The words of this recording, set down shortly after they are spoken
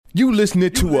You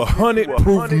listening to a Hunnid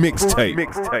proof mixtape.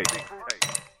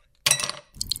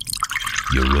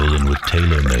 You're rolling with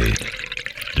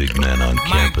TaylrMayd, big man on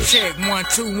campus. Mic check 1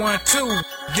 2 1 2.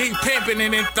 Deep pimpin'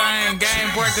 in this thing,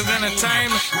 Game Breakers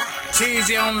Entertainment.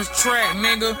 Cheesy on this track,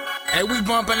 nigga. Hey, we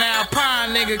bumpin'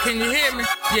 Alpine, nigga. Can you hear me?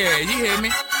 Yeah, you hear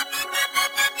me.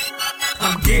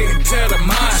 I'm getting to the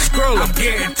money. Scroll, I'm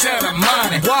getting to the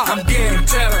money. I'm getting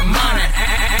to the money.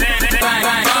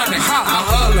 I'm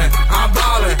hustling, I'm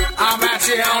ballin', I'm out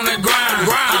here on the grind.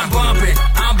 I'm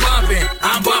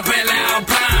bumping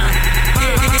Alpine.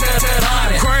 Get to the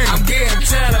money. I'm getting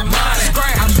to the money.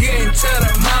 I'm getting to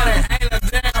the money. Ain't a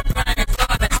damn thing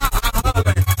funny. I'm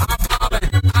hustling, I'm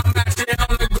ballin', I'm out here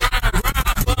on the grind.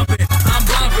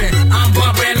 I'm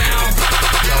bumping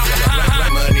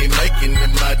Alpine. Money making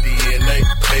in my DNA.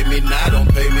 Pay me now, don't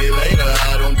pay me later.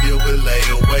 I don't deal with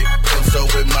layaway. Come so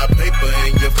with my paper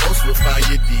and your folks will find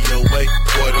your DOA.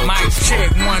 Mic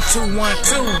check 1 2 1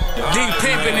 2. Deep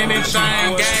pimpin' in this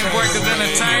thing, Game Breakers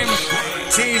Entertainment.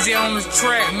 Cheesy on this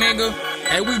track, nigga.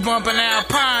 Hey, we bumpin'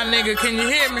 Alpine, nigga. Can you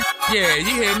hear me? Yeah,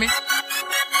 you hear me.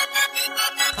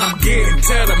 I'm getting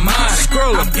to the money.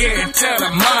 Scroll, I'm getting to the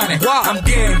money. I'm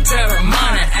getting to the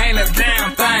money. Ain't a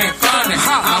damn thing funny.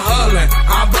 I'm hustling,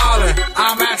 I'm ballin',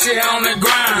 I'm out here on the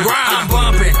grind. I'm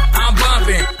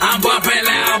bumping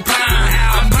Alpine.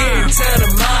 I'm getting to the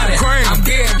money. I'm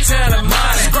getting to the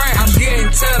money. I'm getting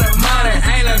to the money.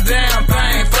 Ain't a damn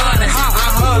thing funny. I'm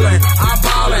hustling, I'm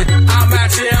ballin', I'm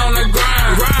out here on the grind.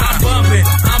 I'm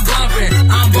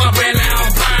bumping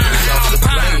Alpine.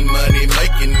 Money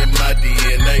making in my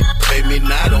DNA. Pay me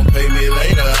now, don't pay me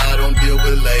later. I don't deal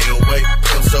with layaway.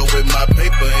 Come so with my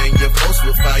paper and your folks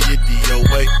will find your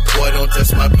DOA. Boy, don't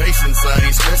test my patience. I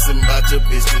ain't stressing about your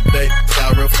bitch today.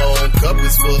 Styrofoam cup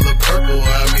is full of purple.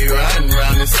 I be riding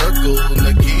round in circles.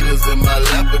 Nikita's in my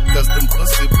lap because them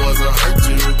pussy boys will hurt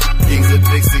you. Kings of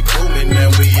Dixie booming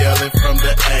and we yelling from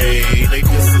the A. They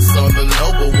diss us on the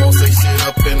low but won't say shit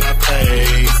up in our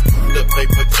face. The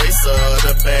paper chaser,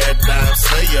 the bad dime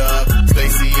slayer.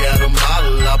 Stacy had a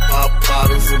model, I pop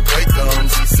bottles and break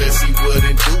them. She said she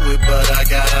wouldn't do it, but I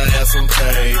got her ass on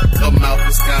tape. Her mouth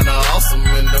was kinda awesome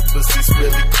and the pussy's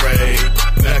really great.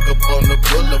 Back up on the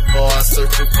boulevard,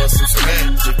 searching for some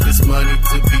scratch. If it's money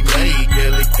to be made,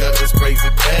 Kelly cut us crazy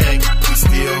bag. We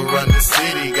still run the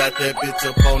city, got that bitch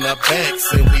up on our backs.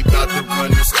 And we bout to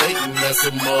run the state and that's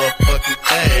a motherfucking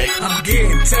bag. I'm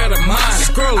getting to the money.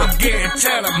 Scroll, I'm getting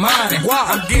to the money.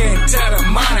 I'm getting to the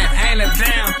money. Ain't a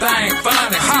damn thing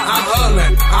funny. I'm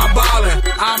hustling, I'm ballin',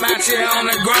 I'm out here on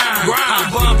the grind.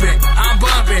 I'm bumping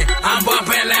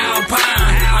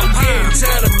Alpine. I'm getting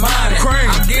to the money.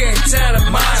 I'm getting to the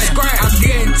money. I'm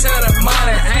getting to the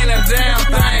money. Ain't a damn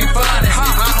thing funny.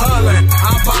 I'm hustling,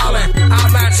 I'm ballin',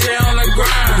 I'm out here on the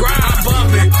grind. I'm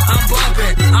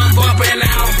bumping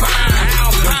Alpine.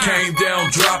 Came down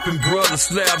dropping, brother,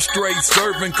 slab straight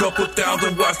serving. Couple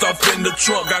thousand watts off in the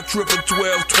trunk. Got triple 12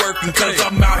 twerking. Cause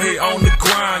I'm out here on the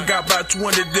grind. Got about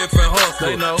 20 different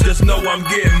hustles. Just know I'm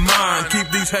getting mine. Keep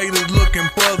these haters looking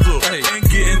puzzled. And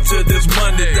getting to this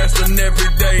money, that's an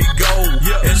everyday goal.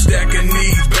 And stacking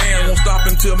these bands won't stop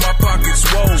until my pocket's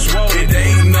swole. It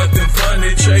ain't nothing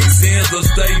funny. Chase ends or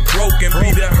stay broken. Be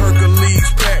that Hercules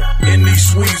pack in these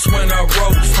sweets when I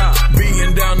roast.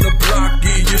 Being down the block,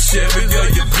 give your Chevy, girl,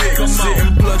 your Vic.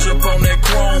 Sitting plush up on that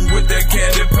chrome with that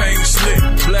candy paint slick.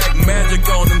 Black magic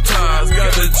on them tires, got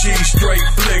the G straight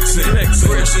flexing.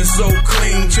 Fresh and so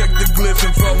clean, check the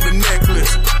glyphin from the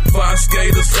necklace. Five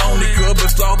skaters on it,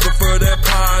 but all prefer that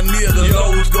Pioneer. The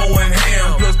lows going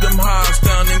ham, plus them highs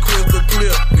down in Crystal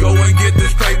Clip. Go and get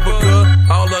this paper, cuz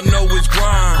all I know is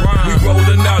grind. We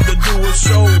rolling out to do a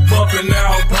show, bumping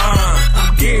Alpine.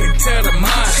 I'm getting to the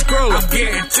money. Scroll, I'm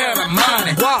getting to the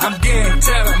money. I'm getting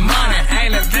to the money.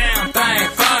 Ain't a damn thing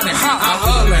funny. I'm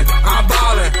hustling, I'm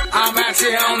ballin', I'm out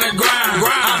here on the grind.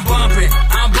 I'm bumping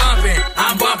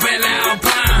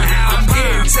Alpine. I'm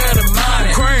getting to the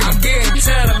money. I'm getting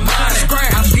to the money.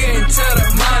 I'm getting to the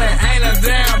money. Ain't a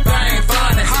damn thing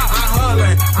funny. I'm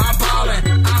hustling, I'm ballin',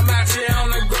 I'm out here on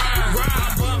the grind. I'm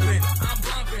bumping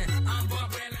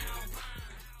Alpine.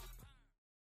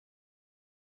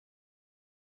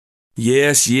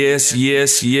 Yes. This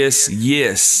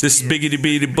is Biggity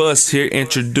Bitty Bus here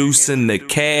introducing the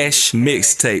C.A.S.H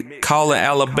mixtape, calling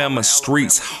Alabama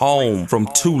streets home, from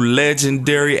two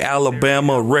legendary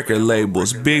Alabama record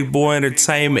labels, Big Boy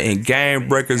Entertainment and Game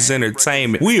Breakers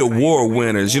Entertainment. We award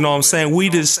winners, you know what I'm saying? We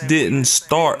just didn't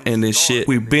start in this shit.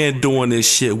 We been doing this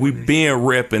shit. We been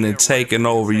repping and taking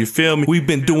over, you feel me? We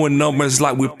been doing numbers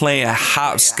like we playing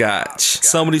hopscotch.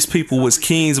 Some of these people was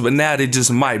kings, but now they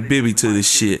just might bibby to this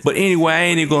shit. But anyway, I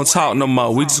ain't even gonna talk no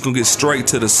more. We just gonna get straight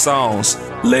to the songs.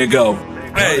 Let go.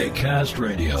 Hey, ChronicCast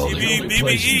Radio.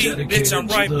 BBE, bitch, I'm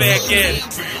right back at it.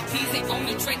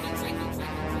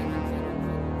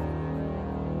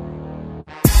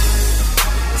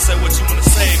 Say what you wanna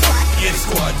say, get it.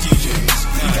 Squad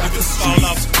DJs. Just fall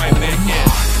off right back at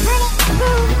it.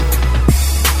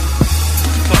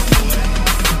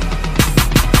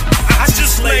 I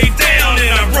just laid down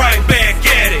and I'm right back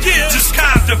at it. Just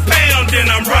copped a pound and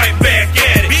I'm right back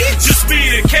at it. Just be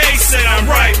the case and I'm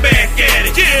right back at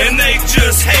it. And they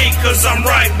just hate cause I'm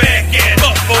right back at it.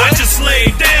 I just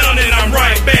laid down and I'm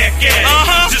right back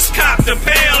at it. Just copped a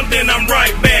pound and I'm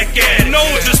right back at it. No,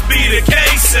 just be the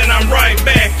case and I'm right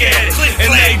back at it.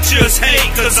 And they just hate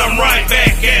cause I'm right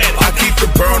back at it. I keep the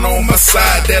burn on my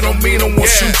side, that don't mean I won't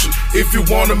shoot you. If you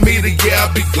wanted me to, yeah,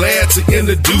 I'll be glad to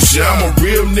introduce you. I'm a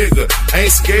real nigga,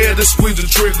 ain't scared to squeeze the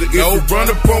trigger. If you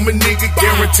run up on me, nigga,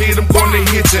 guaranteed I'm gonna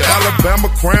hit you. Alabama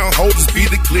crown holders be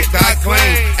the click I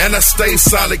claim. And I stay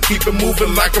solid, keep it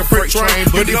moving like a freight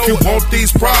train. But if you want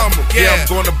these problems, yeah, I'm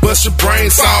gonna bust your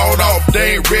brains all off.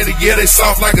 They ain't ready, yeah, they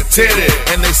soft like a teddy.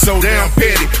 And they so damn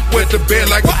petty, wet the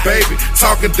bed like a baby.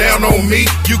 Talking down on me,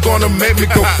 you gonna make me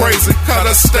go crazy, cause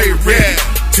I stay ready.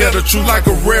 Tell the truth like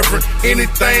a reverend.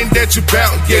 Anything that you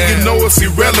bout, yeah, you know it's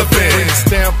irrelevant. Bring a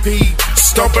stampede,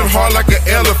 stomping hard like an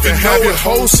elephant. Have your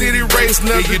whole city race,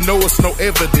 nothing, you know it's no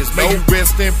evidence. May you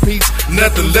rest in peace,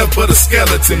 nothing left but a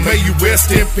skeleton. May you rest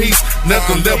in peace,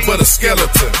 nothing left but a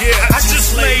skeleton. I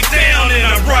just laid down and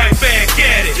I'm right back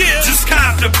at it. Just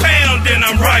copped a pound and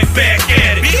I'm right back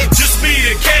at it. Just be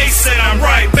the case and I'm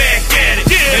right back at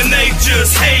it. And they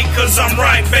just hate cause I'm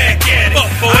right back at it.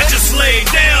 I just laid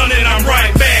down and I'm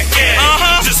right back at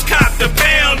it. Just copped a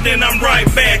pound and I'm right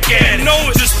back at it. No,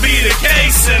 just be the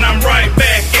case and I'm right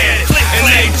back at it. And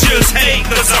they just hate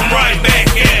cause I'm right back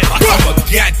at it. I'm a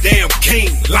goddamn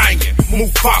king, lion,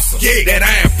 Mufasa. That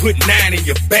I ain't put 9 in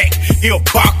your back,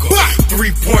 Ibaka.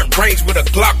 3-point range with a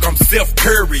Glock, I'm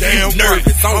self-curry. You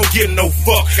nervous, I don't give no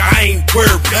fuck, I ain't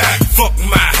worried. Fuck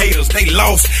my haters, they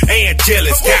lost and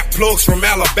jealous. Got plugs from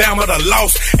Alabama to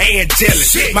lost and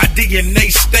jealous. My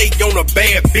DNA stay on a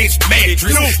bad bitch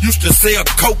mattress. Used to sell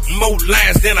coke more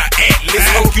lines than an atlas.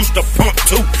 Hope used to pump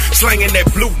too, slanging that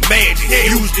blue magic.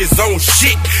 Used his own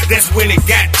shit, that's when it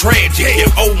got tragic. You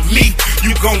owe me,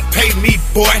 you gon' pay me,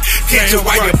 boy. Catch you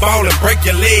while you ball and break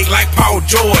your leg like Paul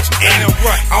George. And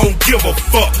I don't give a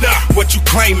fuck what you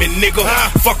claiming, nigga.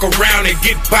 Fuck around and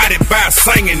get bodied by a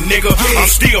singing, nigga. I'm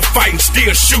still fighting,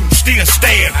 still shooting, still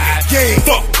stabbing.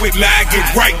 Fuck with me, I get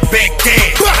right back at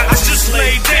it. I just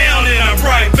laid down and I'm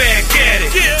right back at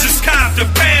it. Just copped a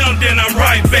pound and I'm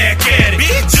right back at it.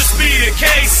 Just be the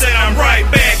case and I'm right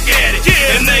back at it.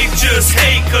 And they just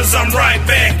hate cause I'm right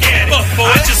back at it.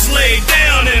 I just laid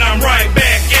down and I'm right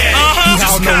back at it.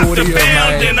 Just copped a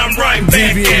pound and I'm right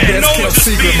back at it. No, just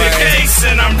be the case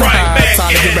and I'm right back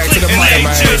at it. And they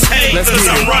just hate cause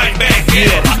I'm right back at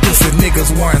it. Listen,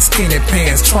 niggas wearing skinny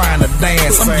pants trying to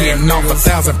dance. I'm getting off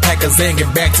 1,000 packers and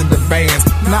get back to the bands.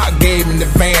 Not gave in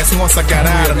advance once I got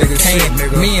out of the can.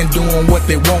 Men doing what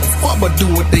they want, fuck but do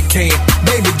what they can.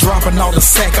 Baby dropping all the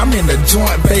sack, I'm in the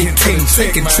joint vacating.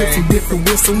 Taking trips from different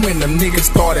wisdom when them niggas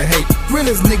started hate.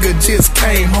 Realest nigga just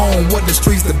came home, what the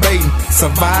streets debating.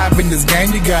 Survive in this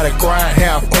game, you gotta grind,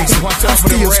 have patience. I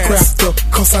still scrapped up,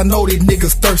 cause I know these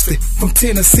niggas thirsty. From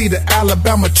Tennessee to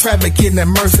Alabama, traffic in that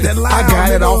mercy. I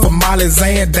got it off of Molly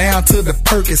Zan down to the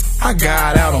Perkins. I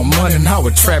got out on money and I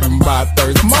was trapping by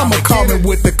Thursday. Mama called me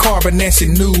with the carbon and she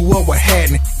knew what was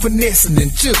happening. Finessing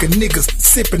and jugging niggas,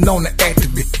 sipping on the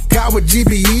activist. Got with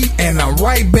GBE and I'm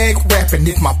right back rapping.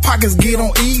 If my pockets get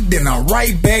on E, then I'm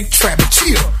right back trapping.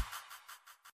 Chill.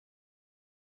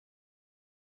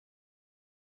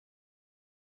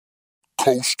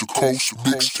 Coast to coast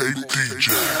mixtape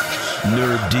DJ.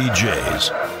 Nerd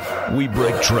DJs. We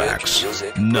break tracks,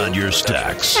 not your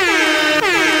stacks.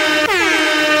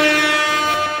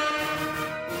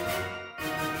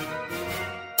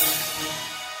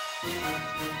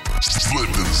 Slip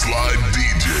and slide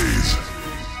DJs.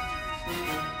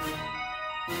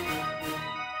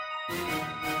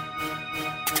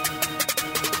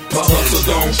 My hustle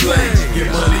don't play,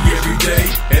 get money every day.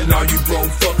 And all you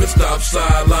broke fuckers stop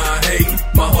sideline hating.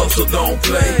 My hustle don't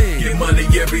play, get money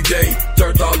every day.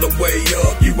 Turned all the way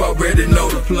up, you already know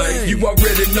the play. You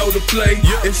already know the play,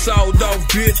 it's all off,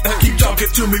 bitch. Keep talking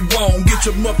to me wrong, get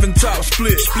your muffin top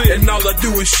split. And all I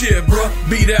do is shit, bruh,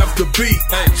 beat after beat.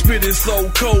 Spitting so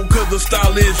cold cause the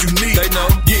style is unique. They know,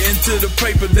 getting to the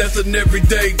paper, that's an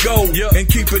everyday goal. And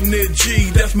keeping it G,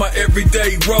 that's my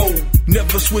everyday role.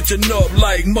 Never switching up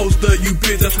like most of you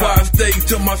bitch. That's why I stay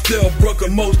to myself, bruh, cause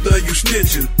most of you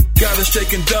snitching. Gotta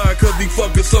shake and die cause these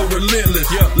fuckers so relentless.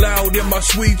 Loud in my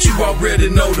suite, you already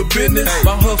know the business.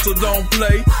 My hustle don't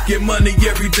play, get money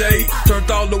every day. Turned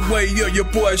all the way up, your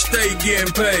boy stay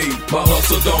getting paid. My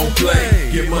hustle don't play,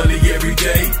 get money every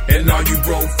day. And all you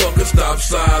broke fuckers stop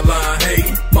sideline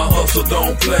hate. My hustle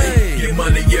don't play, get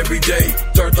money every day.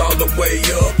 Turned all the way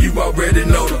up, you already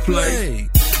know the play.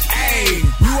 Hey,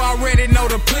 you already know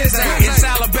the blizzard. It's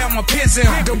Alabama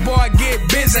pizzin'. The boy get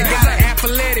busy. Got an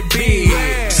athletic big.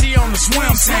 She on the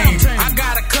swim team. I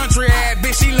got a country ass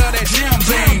bitch. She love that gym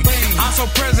thing. I'm so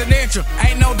presidential.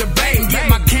 Ain't no debate. Get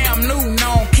my Cam Newton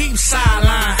on. Keep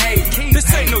sideline hate.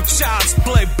 This ain't no child's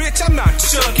play, bitch. I'm not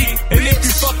Chucky. And if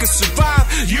you fucking survive,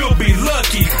 you'll be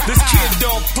lucky. This kid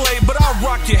don't play, but I'll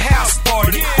rock your house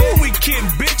party. Who we kidding,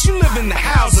 bitch? You live in the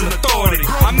housing authority.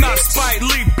 I'm not Spike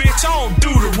Lee, bitch. I don't do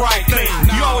the right thing.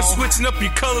 You always switching up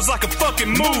your colors like a fucking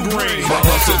mood ring. My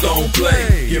hustle don't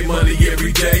play, get money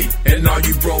every day. And all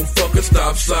you broke fuckers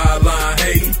stop sideline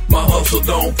hating. My hustle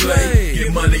don't play,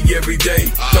 get money every day.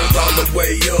 Turns all the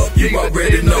way up, you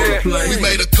already know the play. We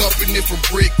made a company from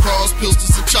brick, cross,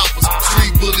 pistols, and choppers.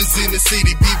 Street bullets in the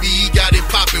city, BBE got it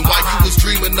poppin'. While you was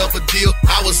dreaming of a deal,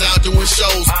 I was out doing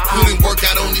shows. Putting work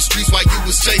out on the streets while you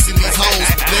was chasing these hoes.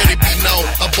 Let it be known,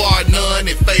 I barred none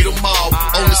and fade them all.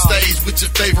 On the stage with your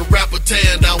favorite rapper,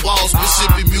 tearing down walls. We're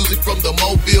shipping music from the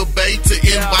Mobile Bay to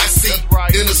NYC.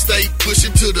 Interstate,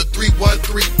 pushing to the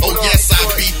 313. Oh yes, I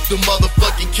be the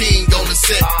motherfucking king on the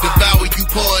set. Devour you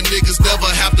poor niggas, never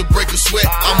have to break a sweat.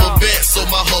 I'm a vet, so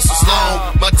my hustle's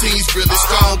long. My team's really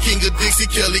strong. King of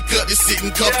Dixie, Kelly Cut is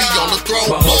sitting comfy on the throne.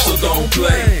 My hustle don't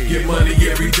play, get money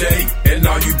every day. And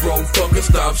all you broke fuckers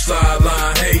stop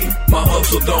sideline hating. My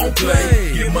hustle don't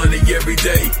play, get money every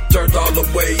day. Turned all the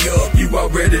way up, you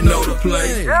already know the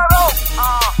play.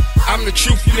 I'm the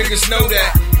truth, you niggas know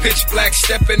that. Pitch black,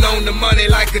 stepping on the money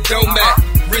like a domat.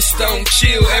 Wrist don't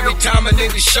chill every time a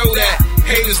nigga show that.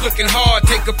 Haters looking hard,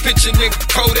 take a picture, nigga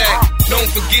Kodak. Known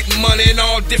for getting money in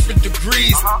all different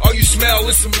degrees. All you smell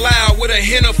is some loud with a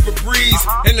hint of Febreze.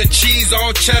 And the cheese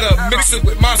all cheddar, mix it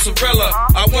with mozzarella.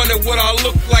 I wonder what I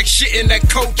look like shit in that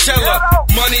Coachella.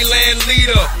 Moneyland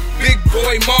leader, big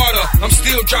boy martyr. I'm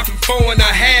still dropping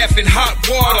 4.5 in hot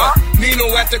water.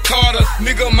 Nino at the Carter,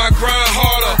 nigga my grind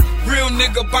harder. Real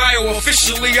nigga bio,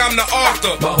 officially I'm the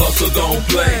author. My hustle don't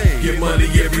play, get money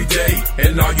every day.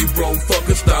 And all you broke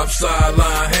fuckers stop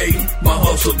sideline hating. My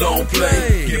hustle don't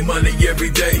play, get money every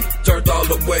day. Turned all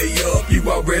the way up, you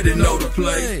already know the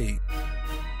play.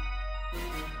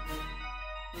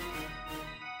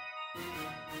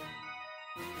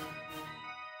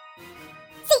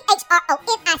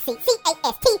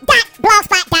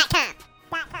 ChronicCast.blogspot.com.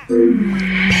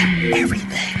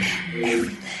 Everything.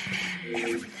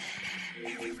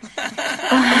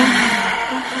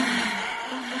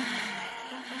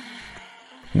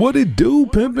 What it do,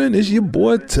 pimpin'? It's your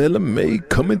boy TaylrMayd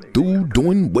coming through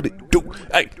doing what it do.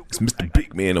 Hey, it's Mr.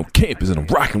 Big Man on campus and I'm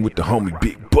rocking with the homie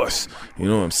Big Bus. You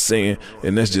know what I'm saying?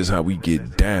 And that's just how we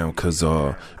get down, cause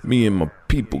me and my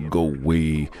people go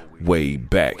way, way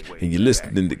back. And you're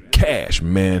listening to C.A.S.H,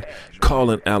 man,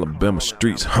 calling Alabama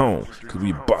streets home, cause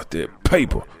we bought that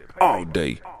paper all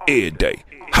day, every day.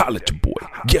 Holla at your boy.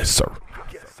 Yes, sir.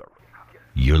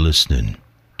 You're listening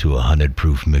to a Hunnid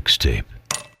proof mixtape.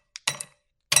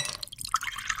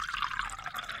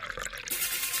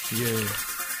 Yeah,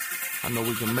 I know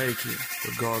we can make it,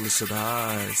 regardless of the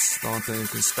odds. The only thing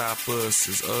that can stop us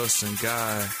is us and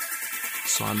God.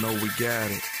 So I know we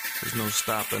got it. There's no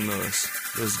stopping us.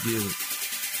 Let's get it.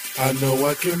 I know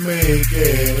I can make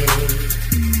it.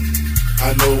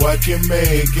 I know I can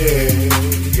make it.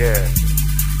 Yeah.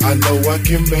 I know I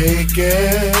can make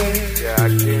it. Yeah, I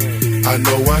can. I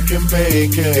know I can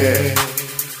make it. Yeah.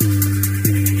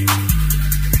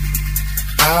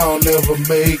 I'll never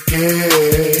make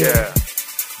it. Yeah.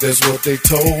 That's what they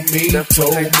told me.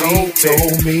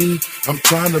 Told me. I'm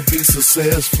trying to be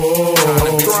successful.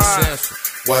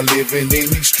 While living in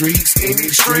these streets, in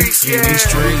these streets.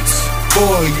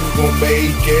 Boy, you gon'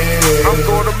 make it. I'm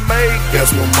gonna make it.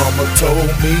 That's what mama told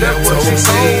me. That's what she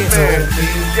told me.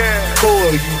 Yeah.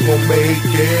 Boy, you gon' make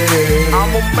it.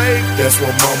 I'ma make it. That's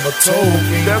what mama told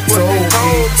me. That's what she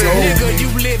told me. Nigga,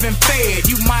 you living fed.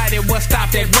 You might as well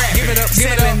stop that rap. Give it up.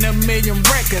 Selling a million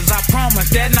records. I promise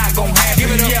that not gon' happen.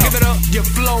 Give it up. Your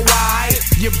flow wide.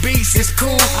 Your beats is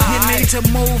cool. You need to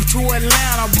move to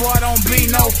Atlanta. Boy, don't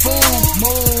be no fool.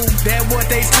 Move. That's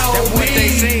what they told me. They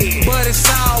said. But it's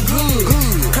all good.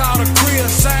 Call the crib,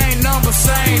 same number,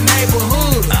 same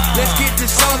neighborhood. Let's get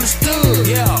this understood.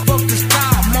 Yeah. Fuck the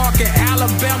stock market,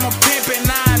 Alabama pimpin',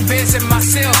 invest in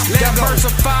myself.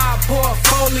 Diversified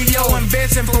portfolio,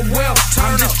 investing for wealth.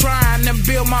 I'm just trying to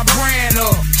build my brand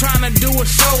up. Trying to do a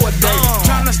show a day.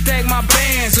 Trying to stack my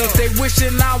bands up. They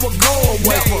wishing I would go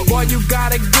away. Boy, you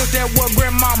gotta get that what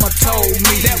grandmama told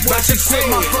me. That what she quit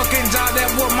my fucking job. That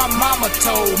what my mama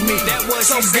told me. That what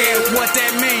so scared what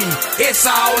that mean? It's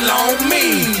all on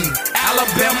me.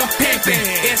 Alabama pimpin',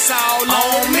 it's all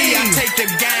on me. I take the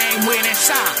game winning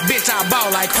shot, bitch. I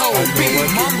ball like Kobe.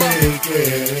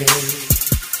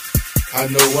 I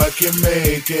know I can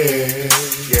make it.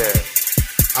 Yeah.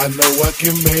 I know I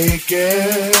can make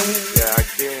it. Yeah, I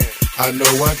can. I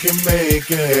know I can make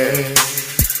it.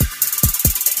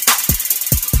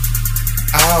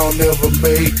 I'll never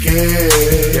make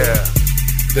it. Yeah.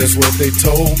 That's what they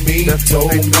told me, told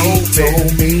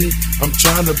me. I'm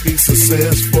trying to be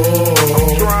successful.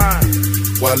 I'm trying.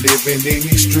 While living in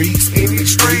these streets,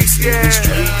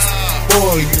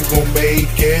 Boy, you gon'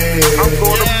 make it. I'm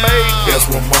gonna make it. That's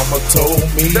what mama told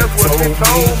me, told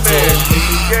me.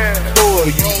 Yeah.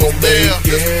 Boy, you gon' make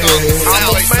it.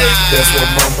 I'ma make it. That's what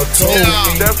mama told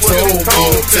me, told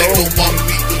me. Take a walk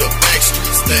me through the back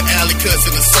streets, the alley cuts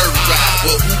and the service drive.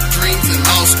 Well, hoop dreams in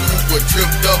law school were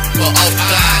tripped up or off the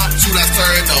line. Shootouts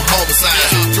turned to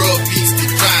homicide, drug beats to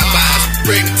drive-bys,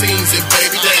 pregnant teens and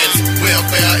baby daddies,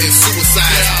 welfare and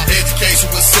suicide.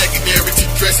 Education was secondary to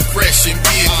dressing fresh and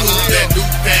being cool. That new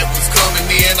path was coming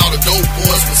in, all the dope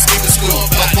boys was skipping school.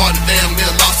 My partner damn near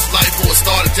lost his life for a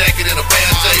starter jacket and a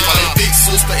band J. While his big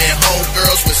sister and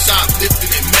homegirls were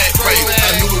shoplifting and mad crazy.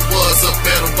 I knew it was a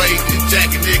better way than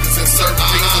jacking niggas and serving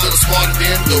things a little smarter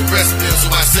than the rest of them. So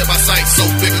I set my sights so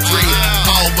big a dream.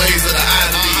 Hallways of the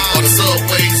IND or the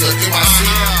subways of NYC.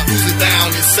 Cruising down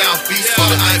in South Beach for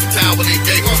the Eiffel Tower and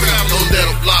Gate 3. Don't let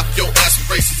them block your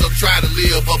aspirations of trying to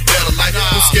live a better life.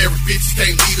 Them scary bitches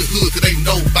can't leave the hood cause they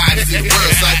nobody's in the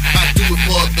world's life. I do it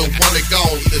for the one that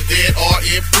gone, either dead or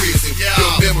in prison.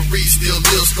 Your memories still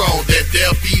live strong, that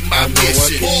they'll be my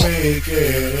mission.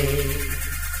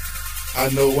 I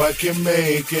know I can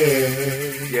make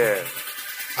it. Yeah.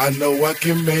 I know I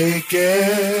can make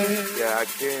it. Yeah, I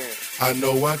can. I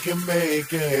know I can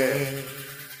make it.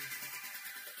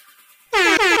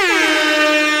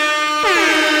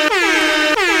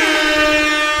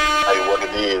 Hey, what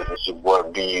it is, it's your boy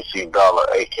BUC Dollar,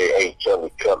 a.k.a.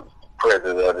 Kelly Cutler,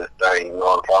 president of this thing, you know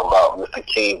what I'm talking about, Mr.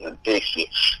 King's Addiction,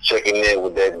 checking in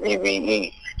with that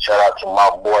BBE. Shout out to my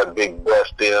boy Big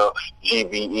Best there,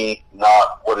 GBE,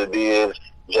 not what it is,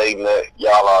 J-Nut,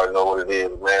 y'all already know what it is,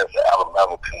 man. It's the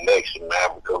Alabama connection, man,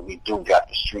 because we do got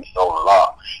the streets on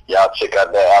lock. Y'all check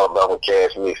out that Alabama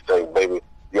Cash mixtape, baby.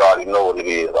 You already know what it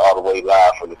is, all the way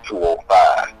live from the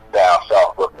 205, down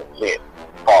south represent,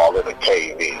 fall in the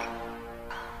cave in.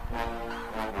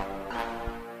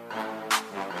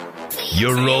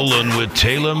 You're rolling with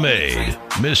TaylrMayd,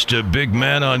 Mr. Big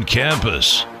Man on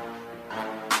campus.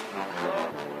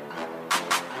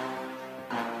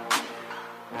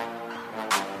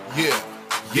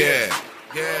 Yeah.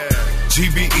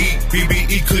 GBE,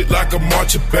 BBE click like a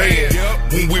marching band.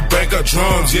 When we bang our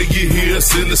drums, yeah, you hear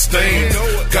us in the stand.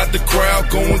 Got the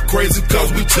crowd going crazy cause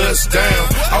we touched down.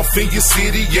 Off in your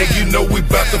city, yeah, you know we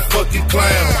bout to fucking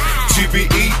clown.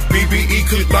 GBE, BBE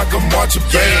click like a marching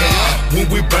band. When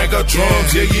we bang our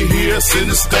drums, yeah, you hear us in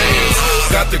the stands.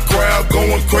 Got the crowd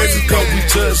going crazy cause we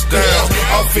touched down.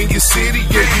 Off in your city,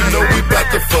 yeah, you know we bout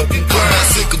to fucking clown.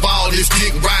 I'm sick of all this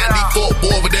dick riding, these fuck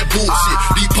boy with that bullshit.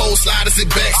 These post sliders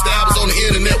and backstabbers on the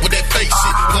internet with that fake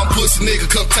shit. If I'm pussy nigga,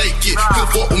 come take it. Come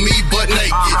fuck with me butt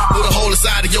naked. Put a hole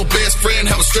inside of your best friend,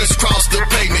 have a stretch across the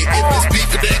pavement. If it's beef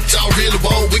for that y'all really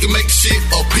want, we can make shit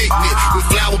a picnic. With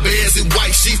flower beds and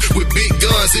white sheets, with big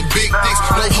guns and big dicks.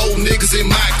 No whole niggas in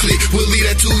my clique, we'll leave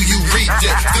that to you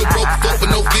reject. Still broke fuck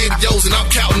with no videos and I'm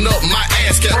counting up my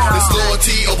ass cap. It's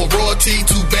loyalty over royalty,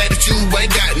 too bad that you ain't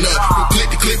got none. We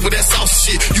click the click with that sauce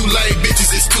shit, you lame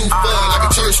bitches, it's too fun. Like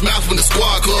a church mouse when the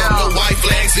squad club, no white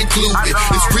flags included.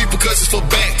 It's repercussions for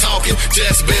back talking,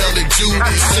 Jezebel and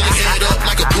Judas. Shut your head up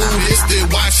like a Buddhist, then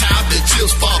watch how the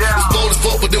chips fall. It's bold as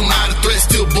fuck with them minor threats,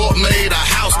 still bought made a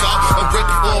house call. I'm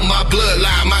repping for my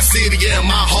bloodline, my city and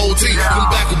my whole team. Come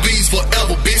back with bees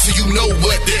forever, bitch, so you know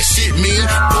what that shit mean.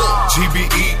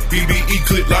 GBE, BBE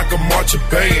click like a marching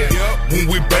band. When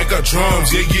we bang our drums,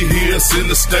 yeah, you hear us in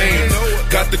the stands.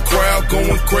 Got the crowd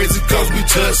going crazy cause we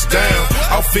touched down.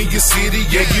 Off in your city,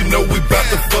 yeah, you know we bout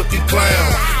to fucking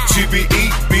clown. GBE,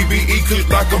 BBE click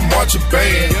like a marching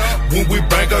band. When we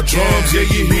bang our drums, yeah,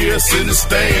 you hear us in the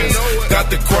stands. Got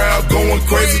the crowd going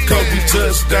crazy cause we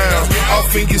touched down.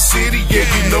 Off in your city, yeah,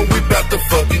 you know we bout to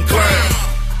fucking clown.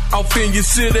 Off in your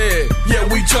city, yeah,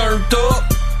 we turned up.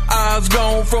 Eyes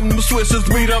gone from the switches,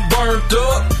 we done burnt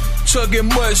up. chugging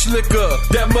much liquor.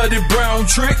 That muddy brown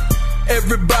trick.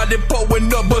 Everybody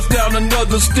pulling up, bust down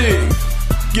another stick.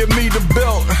 Give me the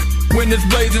belt when it's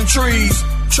blazing trees.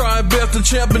 Try best to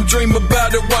champ and dream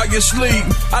about it while you sleep.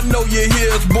 I know you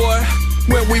hear us, boy,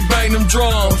 when we bang them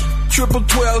drums. Triple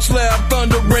 12 slab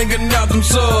thunder ringing out them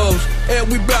subs. And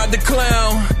we bout to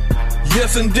clown.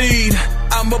 Yes, indeed.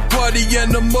 I'm a party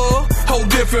animal, whole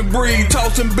different breed.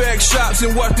 Tossing back shots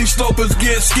and watch these slopers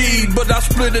get skied. But I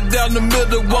split it down the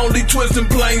middle, only twisting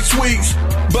plain sweets.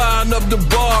 Buying up the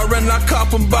bar and I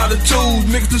cop them by the tools.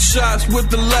 Mix the shots with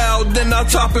the loud, then I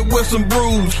top it with some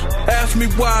brews. Ask me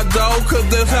why, dawg, cause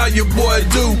that's how your boy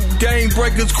do. Game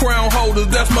breakers, crown holders,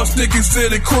 that's my Sticky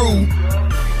City crew.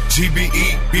 GBE,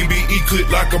 BBE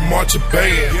click like a marching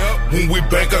band. When we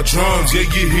bang our drums, yeah,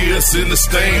 you hear us in the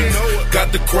stands.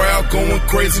 Got the crowd going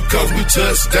crazy cause we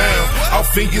touched down.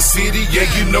 Off in your city, yeah,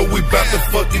 you know we bout to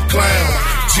fucking clown.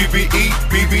 GBE,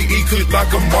 BBE click like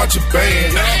a marching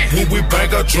band. When we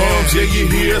bang our drums, yeah,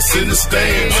 you hear us in the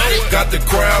stands. Got the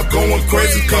crowd going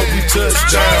crazy cause we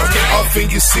touched down. Off in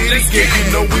your city, yeah, you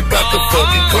know we bout to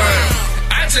fucking clown.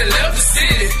 I just left the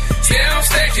city. Yeah, I'm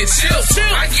stacking chips.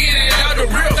 I get it out the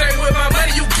real thing with my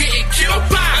money, you getting killed.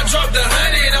 I dropped the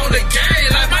Hunnid on the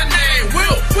game like my name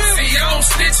Will. See, I don't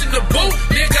snitch in the booth,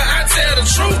 nigga, I tell the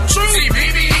truth. See,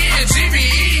 BBE and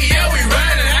GBE, yeah, we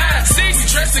riding high. We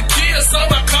dress to kill, so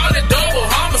I call it double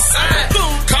homicide.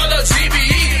 Call up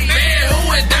GBE, man, who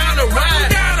went down the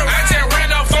ride? I just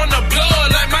ran off on the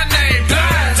blood like my name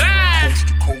Blind.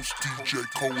 Coast to Coast DJ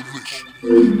Coalition.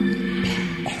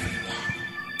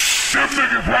 Them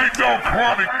niggas ain't no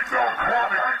chronic.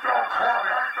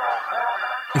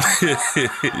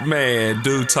 Man,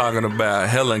 dude talking about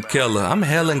Helen Keller. I'm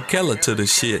Helen Keller to the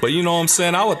shit. But you know what I'm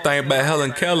saying? I would think about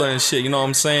Helen Keller and shit. You know what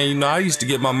I'm saying? You know, I used to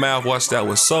get my mouth washed out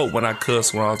with soap when I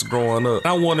cussed when I was growing up.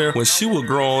 I wonder when she was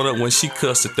growing up, when she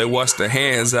cussed, if they washed their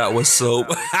hands out with soap.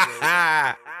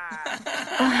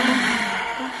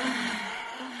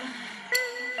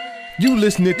 You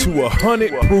listening to a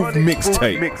 100-proof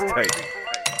mixtape.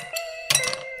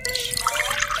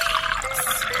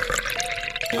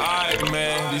 Alright,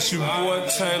 man, this your boy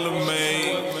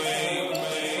TaylrMayd.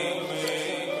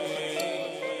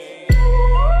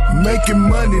 Making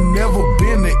money never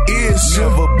been the issue.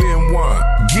 Never been one.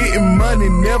 Getting money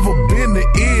never been the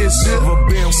issue. Never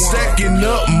been one. Stacking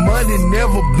up money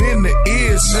never been the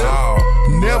issue. No.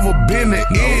 Never been the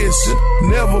issue.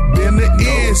 Never been the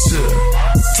issue.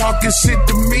 Talking shit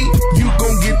to me, you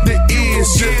gon' get the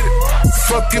issue.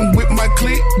 Fucking with my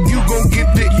clique, you gon' get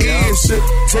the issue.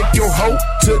 Take your hoe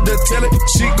to the telly,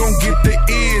 she gon' get the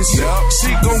issue.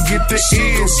 She gon' get the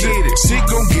issue. She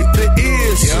gon' get the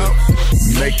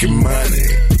issue. Making money,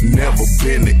 never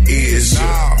been the issue.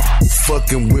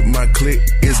 Fucking with my clique,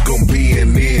 it's gon' be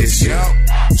an issue.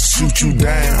 Shoot you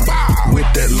down with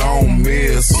that long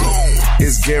missile.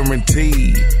 It's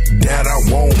guaranteed that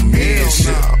I won't miss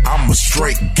you. I'm a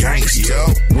straight gangster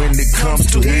when it comes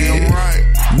to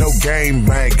it. No game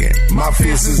banging, my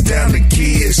fist is down to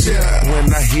kids.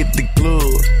 When I hit the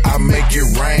club, I make it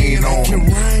rain on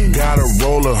them. Got a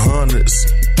roll of hundreds,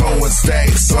 throwing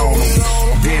stacks on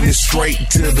them. Then it's straight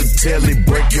to the telly,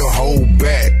 break your whole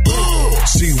back.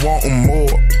 She wantin'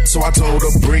 more, so I told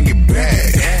her bring it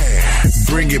back.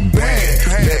 Bring it back,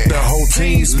 let the whole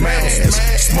team smash.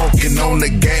 Smoking on the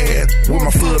gas, with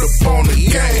my foot up on the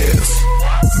gas.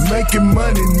 Making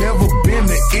money never been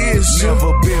the issue.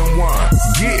 Never been one.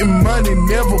 Getting money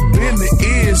never been the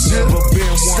issue. Never been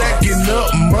one. Stacking up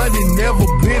money never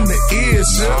been the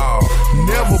issue.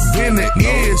 Never been the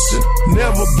issue.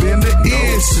 Never been the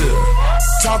issue.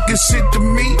 Talking shit to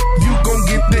me, you gon'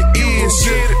 get the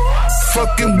issue.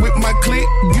 Fucking with my clique,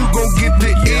 you gon' get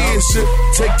the issue.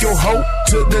 Take your hoe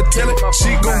to the telly, she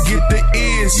gon' get the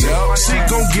issue. She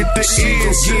gon' get the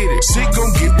issue. She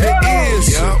gon' get the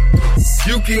issue.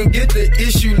 You can get the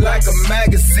issue like a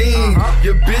magazine.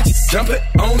 Your bitch jumping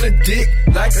on the dick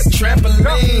like a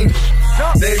trampoline.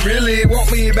 They really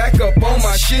want me back up on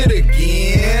my shit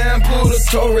again. Pull the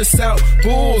Taurus out,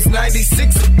 Bulls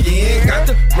 96 again. Got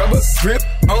the rubber grip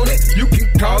on it, you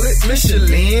can call it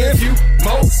Michelin. Few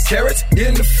more carrots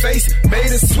in the face,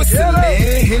 made in Switzerland.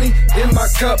 Henny in my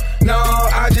cup, nah,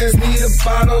 I just need a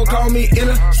bottle. Call me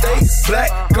interstate, black,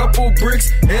 couple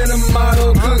bricks and a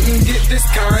model. Couldn't get this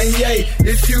Kanye.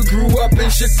 If you grew up in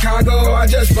Chicago, I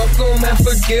just fuck them and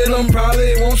forget them.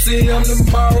 Probably won't see them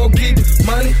tomorrow. Keep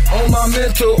money on my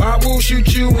mental, I will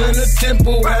shoot you in the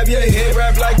temple. Have your head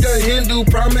wrapped like a Hindu,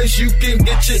 promise you can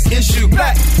get your issue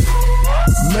black.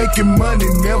 Making money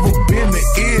never been the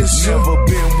issue. Never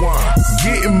been one.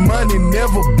 Getting money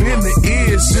never been the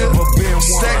issue. Never been one.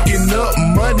 Stacking up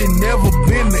money never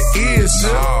been the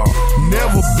issue.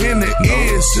 Never been the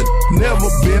issue, never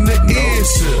been the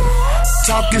issue.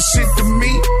 Talking shit to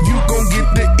me, you gon' get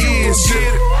the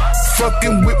issue.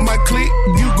 Fucking with my clique,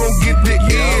 you gon' get the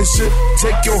issue.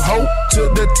 Take your hoe to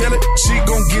the teller, she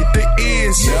gon' get the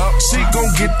issue. She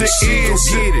gon' get the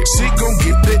issue. She gon'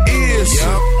 get the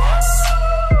issue.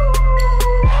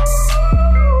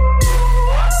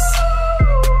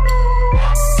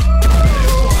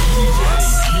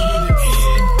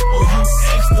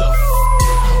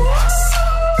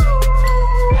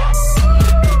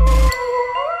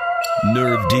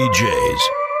 Nerve DJs.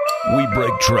 We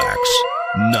break tracks,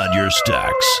 not your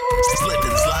stacks. Slip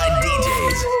and slide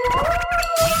DJs.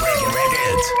 We breaking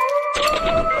records.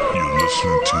 You're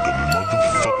listening to the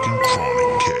motherfucking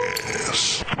ChronicCast.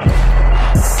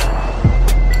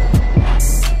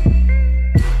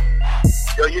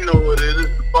 Yo, you know what it is.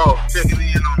 It's the boss checking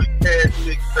in on the C.A.S.H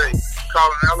mixtape.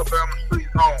 Calling Alabama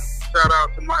streets home. Shout out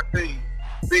to my team,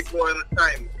 Big Boy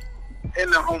Entertainment,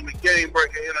 and the homie Game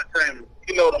Breaker Entertainment.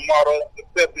 You know the motto,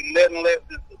 accepting nothing less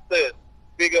than success.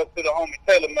 Big up to the homie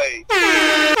TaylrMayd.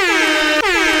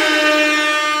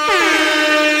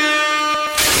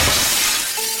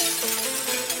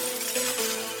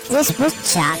 This was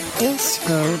chopped and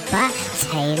screwed by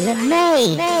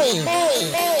TaylrMayd.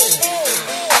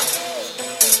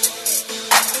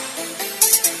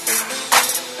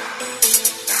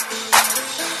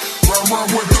 Run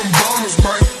with them bonus,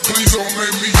 man. Please don't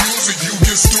make me use it. You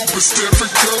get stupid, Stephen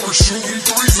Curry shooting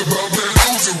threes about that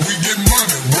losing. We get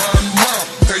money, riding round.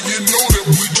 Hey, you know that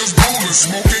we just rolling,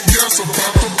 smoking gas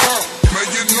about the pop. Man,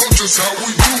 you know just how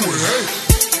we do it, hey.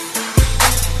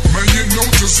 Man, you know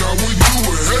just how we do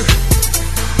it, hey.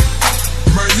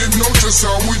 Man, you know just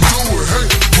how we do it,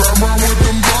 hey. Run with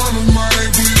them bonus,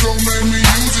 man. Please don't make me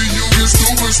use it. You get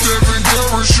stupid, Stephen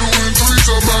Curry shooting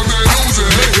threes about that losing,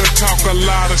 hey. Nigga talk a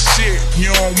lot of shit,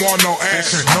 you don't want no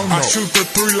action. I shoot the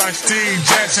 3 like Steve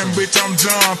Jackson, bitch, I'm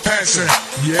John Passon.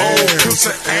 Oh,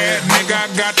 pussy ass nigga, I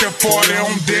got the 40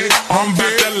 on deck. I'm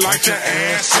about to light your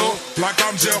ass up like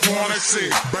I'm just wanna see.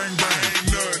 Bang, bang,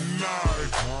 nothing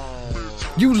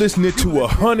nice. You listening to a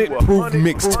Hunnid proof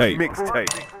mixtape.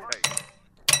 TaylrMayd.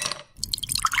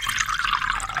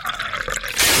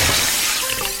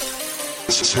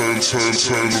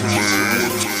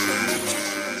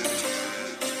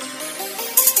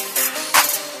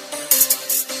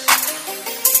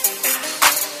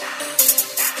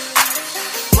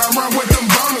 Run with them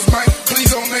bonus, man.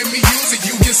 Please don't make me use it.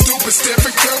 You get stupid,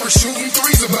 Stephen Curry shooting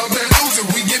threes about that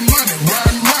losing. We get money,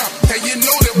 riding round. Hey, you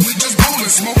know that we just rolling,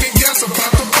 smoking gas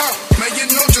about the pop. Man, you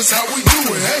know just how we do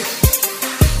it, hey.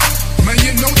 Man,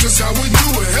 you know just how we do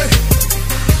it, hey.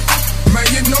 Man,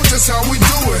 you know just how we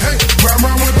do it, hey. Run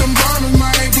with them bonus,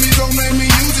 man. Please don't make me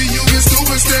use it. You get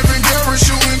stupid, Stephen Curry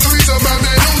shooting threes about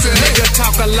that losing, hey. Nigga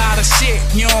talk a lot of shit,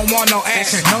 you don't want no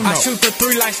action. I shoot the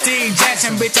 3 like Steve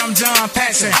Jackson, bitch, I'm John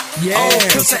Passon. Oh,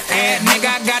 pussy ass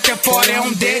nigga, I got the 40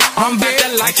 on deck. I'm about to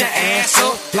light your ass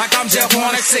up like I'm just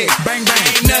wanna see. Bang, bang,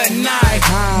 ain't nothing nice.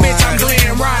 Bitch, I'm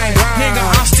Glenn Ryan. Nigga,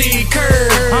 I'm Steve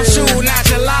Kerr. I'm shooting out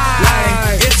your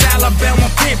life. It's Alabama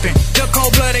pimpin', the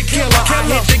cold-blooded killer. I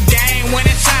hit the game when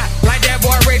it's hot, like that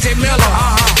boy Ray J. Miller.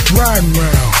 Riding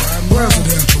round,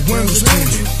 residential, windows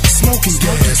tinted, smoking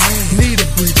gas, need a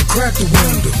breather, crack the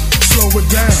window, slow it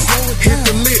down, hit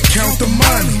the lick, count the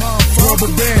money,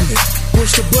 rubber band it,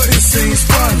 push the button, seems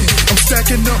funny. I'm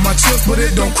stacking up my chips, but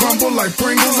it don't crumble like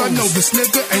Pringles. I know this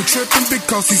nigga ain't tripping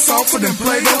because he's softer than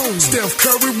Play-Doh. Steph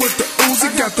Curry with the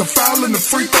Uzi, got the foul and the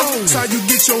free throws. How you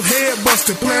get your head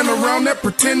busted, playing around that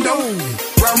pretendo.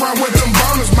 Run with them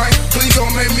bonus, man. Please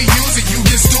don't make me use it. You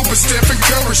get stupid, Stephen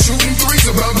Curry shooting threes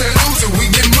about that losing. We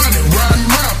get money, riding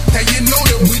round. Hey, you know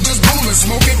that we just rolling,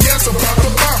 smoking gas about the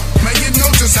pop. Man, you know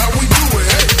just how we do it,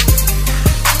 hey.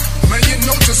 Man, you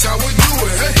know just how we do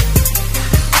it, hey.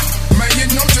 Man, you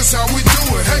know just how we do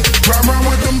it, hey. Run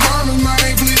with them bonus,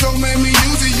 man. Please don't make me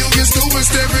use it. You get stupid,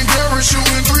 Stephen Curry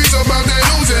shooting threes about that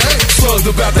losing, hey. Slugs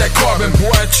about that carbon,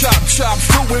 boy. Chop,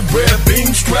 fruit with red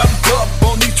beans strapped up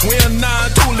on these twin 9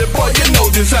 tulip, boy. You know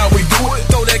just how we do it.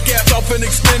 Throw that gas off an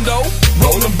extendo,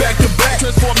 roll them back to back,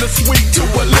 transform the sweet to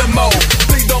a limo.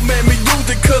 Please don't make me use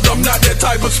it, cause I'm not that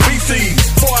type of species.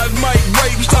 Before I might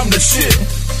rape, I'm the shit.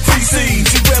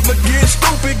 feces. You ever get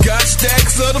stupid, got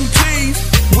stacks of them G's.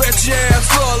 Wet your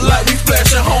ass up like we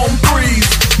flashing home threes.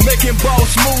 Making balls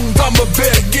smooth, I'm a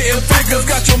bet, getting figures.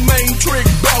 Got your main trick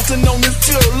bouncing on this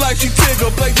chill like she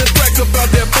Tigger. Play the track about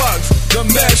that box, the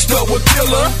mashed up with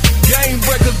killer. Game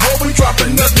breakers, boy, we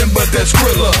dropping nothing but that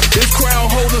Skrilla. This crown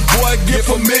holders, boy, get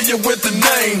familiar with the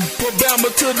name. Put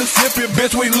Bama to the sippy,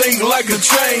 bitch, we link like a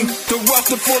chain. The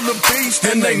roster full of beasts,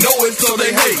 and they know it, so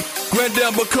they hate.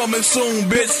 Granddad Alabama coming soon,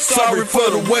 bitch. Sorry for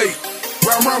the wait.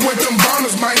 Round with them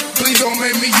boners, Mike. Please don't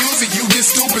make me use it. You get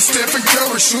stupid, Stephen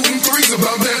Curry shooting threes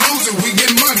about that loser. We get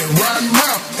money, riding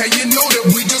round. Hey, you know that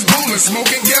we just booming,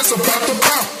 smoking gas about the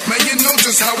pound. Man, you know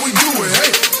just how we do it,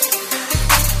 hey.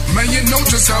 Man, you know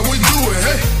just how we do it,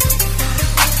 hey.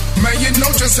 Man, you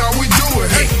know just how we do it,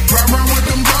 hey. Round with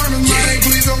them boners, man.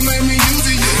 Please don't make me use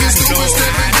it. You get stupid,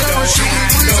 Stephen Curry shooting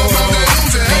threes about that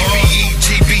loser, hey.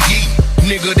 GBE,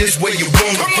 nigga, this way you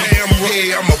wanna damn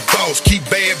yeah, I'm a boss, keep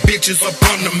bad bitches up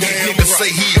under me. Nigga say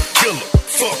he a killer,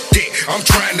 fuck that, I'm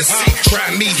trying to see.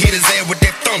 Try me, hit his ass with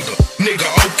that thunder. Nigga,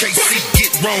 OKC, get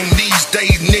wrong these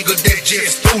days, nigga, that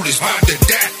just foolish. About to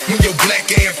die when your black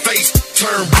ass face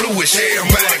turn bluish.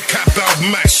 Everybody cop out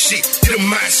my shit, them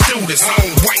my students.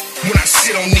 I'm white when I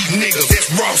sit on these niggas,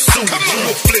 that's raw sewage. You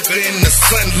a flicker in the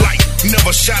sunlight, never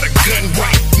shot a gun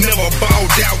right, never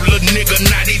balled out, little nigga,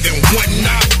 not even one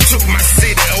night. Took my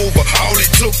city over, all it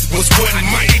took was one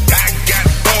mic. I got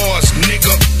bars,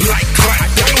 nigga, like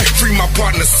clockwork. Free my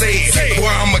partner said, boy,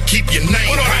 I'ma keep your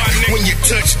name high. When you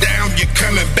touch down, you're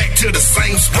coming back to the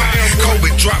same spot.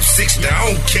 Kobe dropped 60, I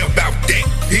don't care about that.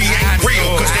 He ain't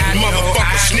real, cause that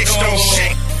motherfucker snitched on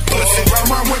shit. Pussy.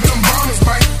 Round with them boners,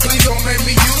 Mike. Please don't make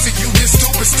me use it. You get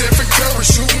stupid, Stephen Curry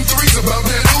shooting threes about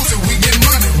that loser. We get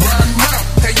money, riding round.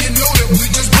 Hey, you know that we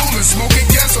just booming,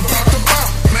 smoking gas about the bomb.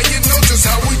 Man, you know just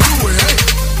how we do it, hey.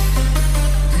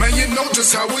 Man, you know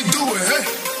just how we do it, hey.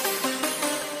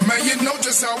 Man, you know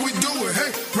just how we do it, hey.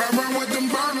 Round with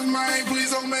them boners, man.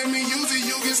 Please don't make me use it.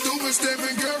 You get stupid,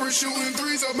 Stephen Curry shooting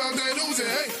threes about that loser,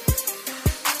 hey.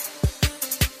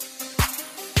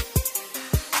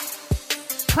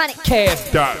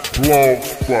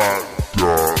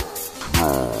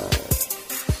 ChronicCast.blogspot.com.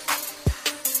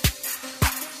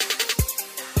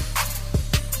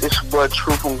 It's your boy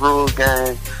True from Groove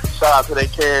Gang. Shout out to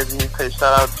that Cash mixtape.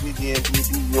 Shout out to GD and DD.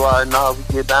 You already know how we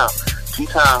get down.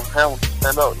 G-Time, Hamilton,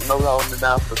 stand up. You know we holding it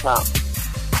down for time.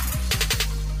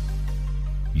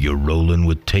 You're rolling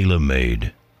with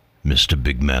TaylrMayd, Mr.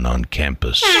 Big Man on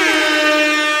campus.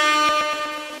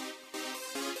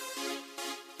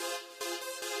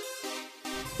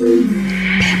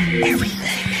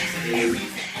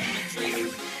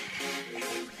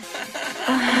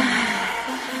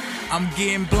 I'm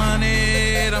getting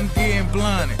blunted, I'm getting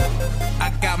blunted. I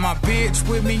got my bitch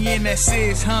with me in that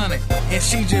C.A.S.H, and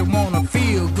she just wanna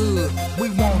feel good. We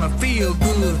wanna feel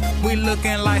good. We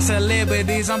looking like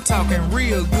celebrities, I'm talking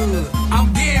real good.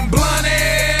 I'm getting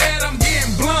blunted, I'm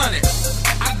getting blunted.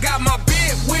 I got my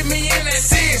bitch with me in that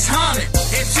C.A.S.H,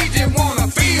 and she just wanna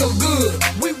feel good.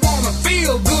 We wanna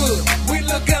feel good. We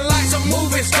looking like some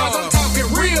movie stars, I'm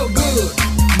talking real good.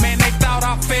 Man, they thought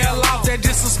I fell off, they're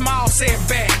just a small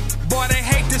setback. Boy, they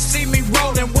hate to see me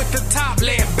rolling with the top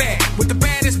laid back. With the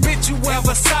baddest bitch you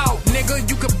ever saw, nigga,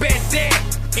 you can bet that.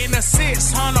 In a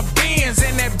 600 Benz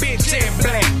and that bitch in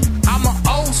black. I'm an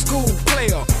old school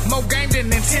player, more game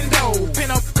than Nintendo. Pin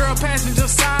up girl passenger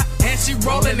side, and she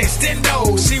rolling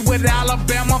extendo. She with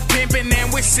Alabama pimpin'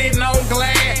 and we sitting on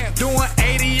glass. Doing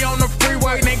 80 on the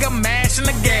freeway, nigga, mashing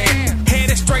the gas.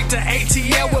 Headed straight to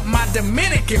ATL with my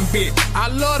Dominican bitch. I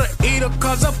love to eat her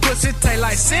cause her pussy taste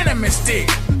like cinnamon stick.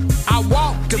 I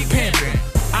walk the pimpin',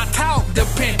 I talk the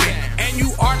pimpin', and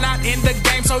you are not in the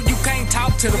game, so you can't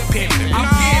talk to the pimpin'. I'm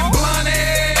getting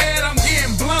blunted, I'm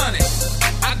getting blunted.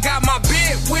 I got my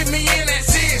bitch with me in that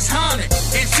C.A.S.H,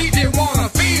 and she just wanna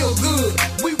feel good.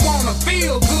 We wanna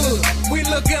feel good. We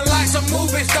looking like some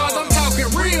movie stars, I'm talking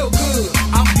real good.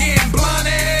 I'm getting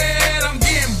blunted, I'm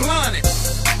getting blunted.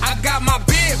 I got my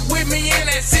bitch with me in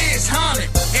that C.A.S.H,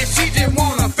 and she just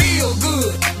wanna feel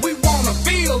good. We wanna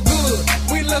feel good.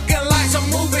 We looking like some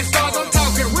movie stars, I'm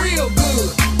talking real good.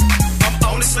 I'm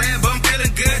on the slab, I'm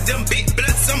feeling good, them big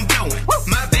blunts I'm blowing.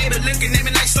 My baby looking at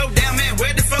me like, slow down, man,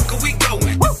 where the fuck are we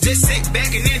going? Just sit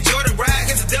back and enjoy the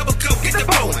ride, get the double coat, get the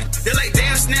blowing. They're like,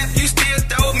 damn, snap, you still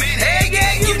throw, man, hey,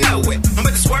 yeah, you know it. I'm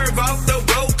about to swerve off the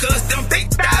road, cause them big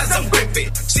thighs, I'm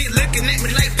gripping. She looking at me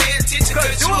like, pay attention,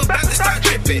 cause you about to start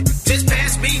tripping. Just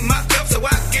pass me my cup so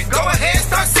I can go ahead,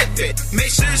 start sipping.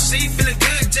 Make sure she feeling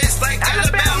good, just like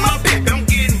Alabama pimp. I'm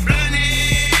getting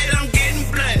blunted, I'm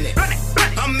getting blunted.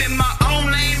 I'm in my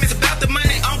own lane, it's about the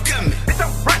money, I'm coming.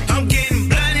 I'm getting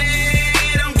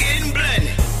blunted, I'm getting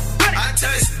blunted. I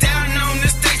touch down on the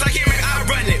stage like Henry, I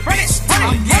run it, bitch.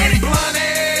 I'm getting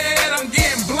blunted, I'm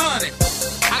getting blunted.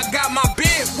 I got my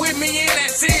bitch with me in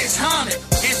that C.A.S.H,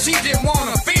 and she just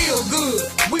wanna feel good.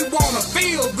 We wanna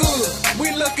feel good.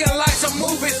 We looking like some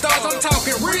movie stars, I'm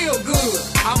talking real good.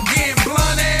 I'm getting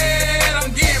blunted,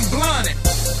 I'm getting blunted.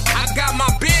 I got my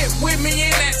bitch with me in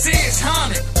that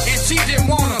C.A.S.H, and she just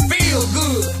wanna feel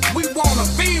good. We wanna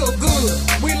feel good.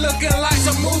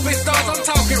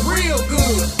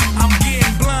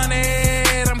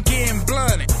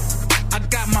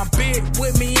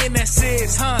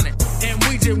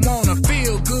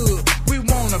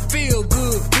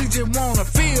 just wanna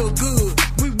feel good.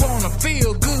 We wanna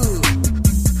feel good.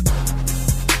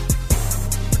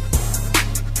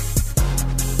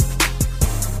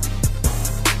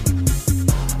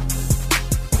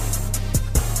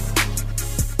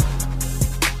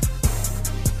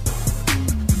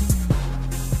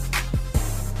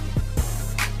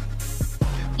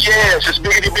 Yes, it's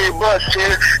Biggity Big Bus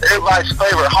here, everybody's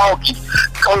favorite honky,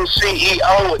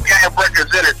 co-CEO of Game Breakers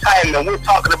Entertainment. We're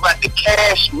talking about the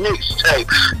C.A.S.H mixtape,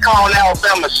 calling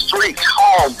Alabama streets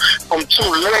home from two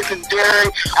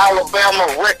legendary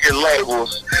Alabama record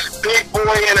labels, Big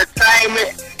Boy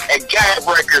Entertainment and Game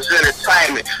Breakers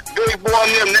Entertainment. Big Boy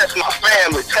and them, that's my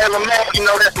family. TaylrMayd, you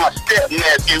know, that's my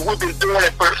step-nephew. We've been doing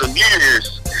it for some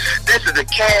years. This is the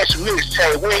C.A.S.H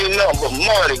mixtape. We ain't nothing but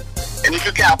money. And if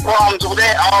you got problems with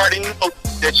that, I already know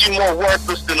that you more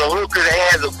worthless than a hooker that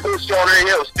has a pussy on her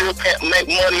hill, still can't make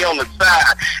money on the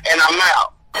side. And I'm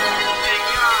out.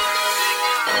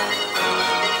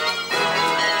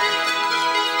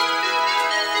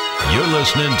 You're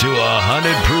listening to a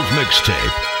Hunnid Proof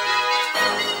mixtape.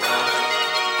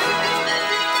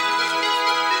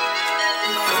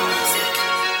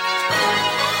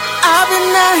 I've been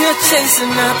out here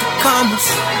chasing out the commas.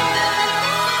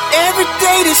 Every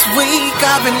day this week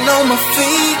I've been on my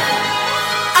feet.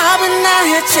 I've been out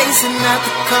here chasing out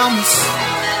the commas.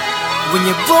 When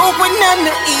you're broke with nothing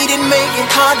to eat, it make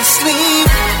it hard to sleep.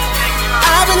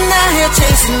 I've been out here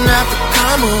chasing out the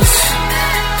commas.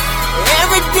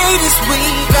 Every day this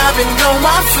week I've been on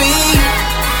my feet.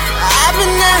 I've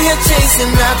been out here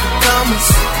chasing out the commas.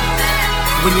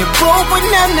 When you're broke with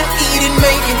nothing to eat, it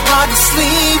make it hard to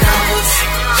sleep. Commas,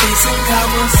 chasing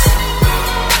commas.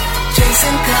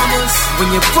 Chasing commas. When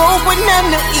you're broke with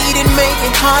nothing to eat, it make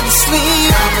it hard to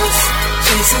sleep. Commas,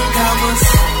 chasing commas.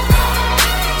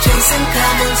 Chasing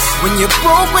commas. When you're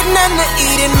broke with nothing to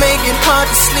eat, it make it hard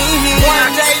to sleep.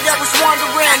 One day I was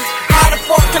wondering, how the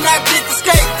fuck can I get this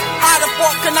cake? How the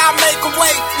fuck can I make a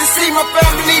way to see my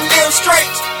family live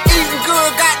straight? Eating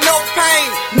good, got no pain,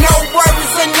 no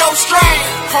worries and no strain.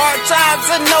 Hard times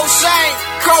and no shame,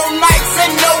 cold nights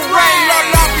and no rain. Lord,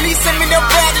 Lord, please send me the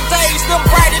better days, the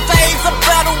brighter days, a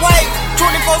better way.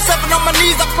 24/7 on my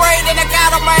knees, I prayed and I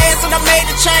got on my ass and I made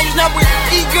a change. Now we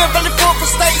eat good, belly full for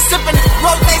stay sipping,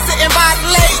 rotate sitting by the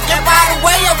lake. And by the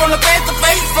way, I wanna face to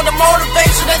face for the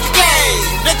motivation that you gave,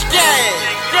 that you gave.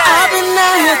 I've been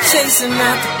out here chasing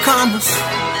out the commas.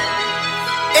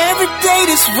 Every day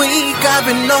this week I've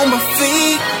been on my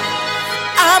feet.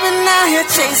 I've been out here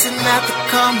chasing out the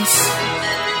commas.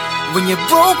 When you're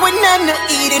broke with nothing to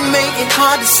eat, it make it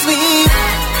hard to sleep.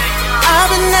 I've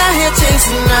been out here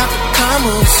chasing out the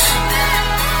commas.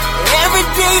 Every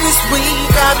day this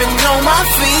week I've been on my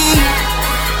feet.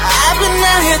 I've been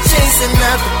out here chasing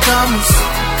out the commas.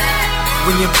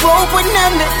 When you're broke with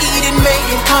nothing to eat, it make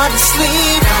it hard to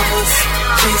sleep. Commas,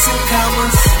 chasing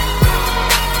commas.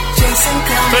 Chasing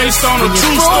commas. Based on a when true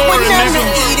you're broke story, with nothing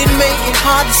nigga. to eat, it make it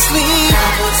hard to sleep.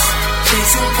 Commas,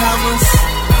 chasing commas.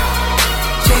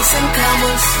 Chasing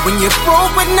commas. When you're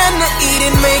broke with nothing to eat,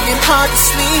 it make it hard to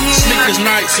sleep. Sleepless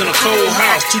nights in a cold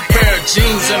house, 2 pair of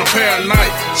jeans and a pair of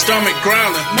nights. Stomach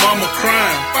growling, mama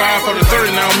crying. 5 for the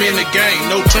 30, now I'm in the game.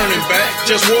 No turning back,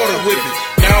 just water whipping.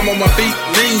 Now I'm on my feet,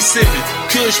 lean sipping,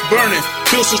 kush burning,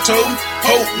 pistol toting,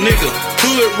 hope nigga.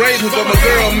 Hood raised me, but my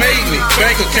girl made me.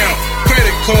 Bank account,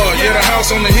 credit card, yeah, the house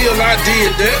on the hill, I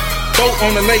did that. Boat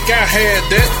on the lake, I had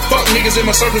that. Fuck niggas in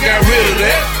my circle, got rid of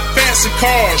that. Fancy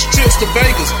cars, trips to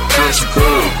Vegas. Fancy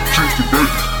cars, trips to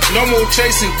Vegas. No more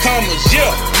chasing commas,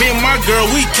 yeah. Me and my girl,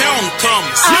 we counting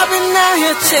commas. I've been out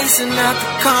here chasing out the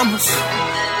commas.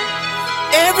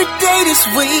 Every day this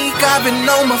week I've been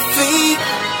on my feet.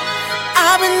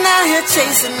 I've been out here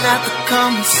chasing out the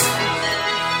commas.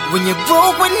 When you're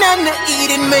broke with nothing to eat,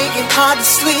 it make it hard to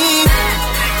sleep.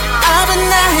 I've been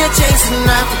out here chasing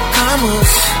out the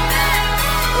commas.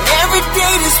 Every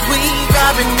day this week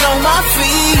I've been on my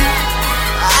feet.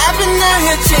 I've been out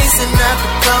here chasing out the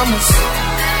commas.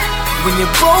 When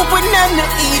you're broke with nothing to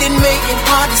eat, it make it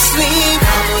hard to sleep.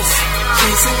 Commas,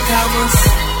 chasing commas.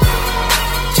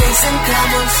 Chasing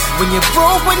commas. When you're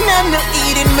broke with nothing to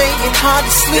eat, it make it hard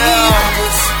to sleep.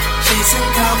 Commas, chasing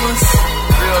commas.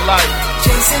 Real life.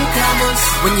 Chasing commas.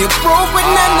 When you're broke with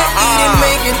nothing to eat, it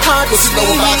make it hard to What you sleep.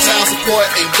 know about child support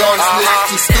and garnishment,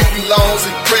 to student loans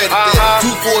and credit debt.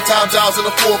 2 full-time jobs in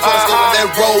the forefront, going that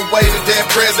roadway to that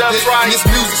president. Right. And this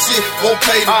music shit won't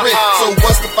pay the rent. So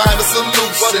what's to find a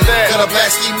solution? Got a black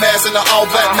ski mask and an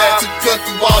all-black mask to cut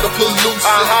through all the pollution.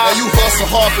 Now you hustle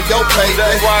hard for your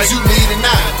payday, cause you need it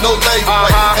now, no labor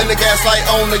rate. And the gaslight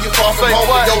owner, you far from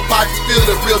home, and your pockets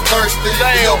feeling real thirsty.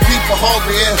 And your people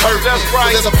hungry and hurting.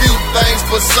 But there's a few things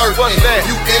for certain. If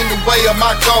you in the way of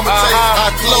my conversation,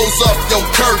 I close up your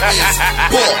curtains.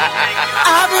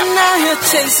 I've been out here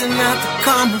chasing out the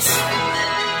commas.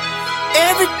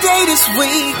 Every day this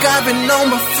week I've been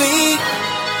on my feet.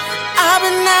 I've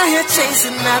been out here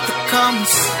chasing out the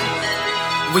commas.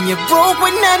 When you're broke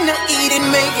with nothing to eat, it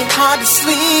make it hard to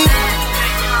sleep.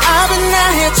 I've been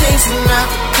out here chasing out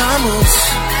the commas.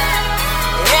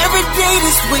 Every day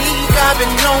this week I've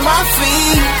been on my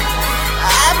feet.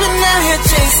 I've been out here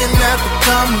chasing out the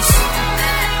commas.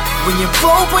 When you're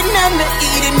broke with nothing to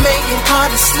eat, it make it hard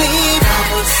to sleep.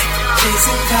 Commas,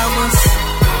 chasing commas,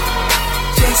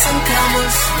 chasing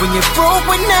commas. When you're broke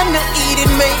with nothing to eat,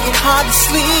 it make it hard to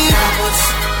sleep. Commas,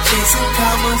 chasing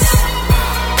commas,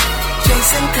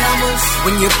 chasing commas.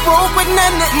 When you're broke with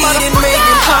nothing to eat, it make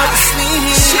it hard to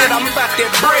sleep. Shit, I'm about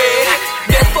that bread,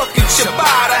 that fucking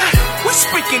ciabatta. We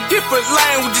speaking different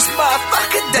languages,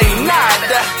 motherfucker, they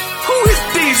nada. Who is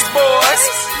these boys?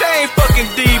 They ain't fucking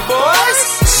D-boys.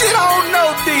 Shit, I don't know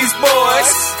these boys.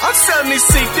 I'm selling these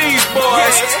CDs,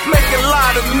 boys. Make a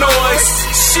lot of noise.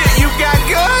 Shit, you got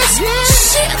guns?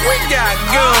 Shit, we got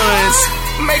guns.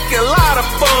 Make a lot of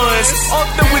funds. All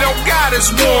that we don't got is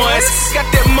ones. Got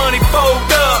that money fold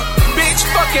up. Bitch,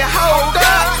 fucking hold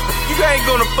up. You ain't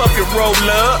gonna fucking roll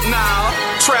up. Nah,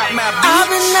 trap my bitch. I've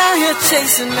been out here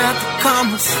chasing out the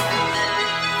commas.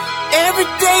 Every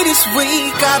day this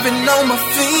week I've been on my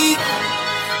feet.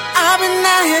 I've been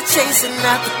out here chasing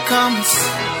out the commas.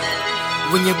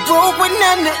 When you're broke with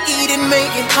nothing to eat, it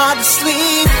make it hard to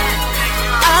sleep.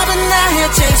 I've been out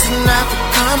here chasing out the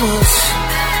commas.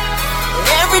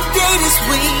 Every day this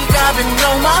week I've been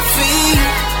on my feet.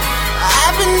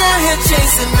 I've been out here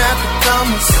chasing out the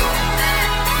commas.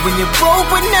 When you're broke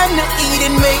with nothing to eat,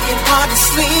 it make it hard to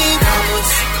sleep.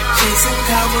 Commas, chasing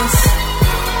commas,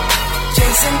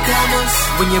 chasing commas.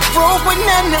 When you're broke with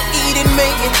nothing to eat, it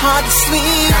make it hard to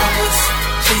sleep. Commas,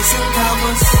 chasing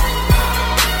commas,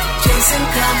 chasing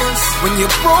commas. When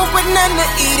you're broke with nothing to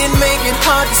eat, it make it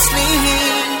hard to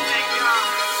sleep.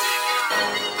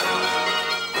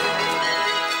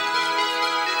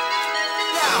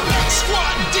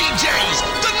 Squad DJs,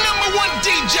 the #1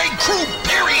 DJ crew,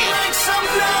 period. Make some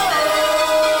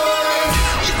noise.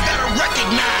 You better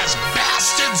recognize,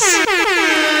 bastards.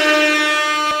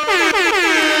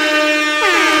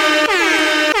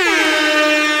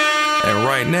 And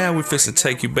right now we finna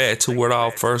take you back to where it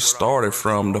all first started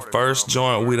from. The first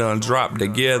joint we done dropped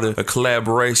together, a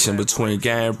collaboration between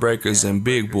Game Breakers and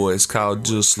Big Boys called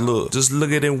Just Look. Just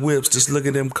look at them whips, just look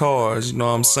at them cars, you know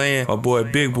what I'm saying? My boy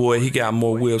Big Boy, he got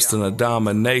more whips than a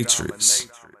dominatrix.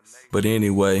 But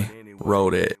anyway,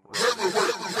 roll that.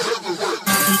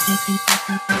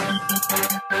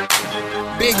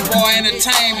 Big Boy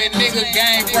Entertainment, nigga.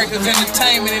 Game Breakers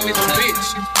Entertainment in this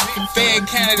bitch. Fed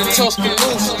County to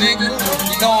Tuscaloosa, nigga.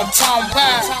 You know I'm talking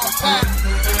about.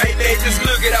 Hey man, just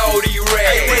look at all these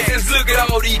rags. Hey man, just look at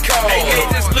all these cars. Hey man,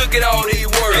 just look at all these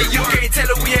words. Hey, you can't tell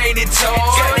them we ain't in charge.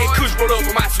 Got that kush roll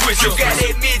over my switch. You got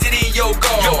that midget in your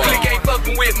guard. Your clique ain't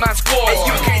fucking with my squad. Hey,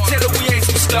 you can't tell them we ain't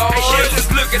some stars. Hey man,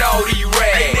 just look at all these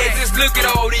rags. Hey man, just look at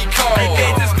all these cars. Hey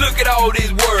man, just look at all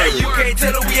these words. Hey, you can't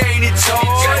tell them we ain't in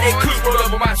charge. Got that kush roll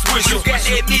over my switch. You got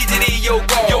that midget in your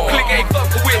guard. Your clique ain't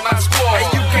fucking with my squad. Hey,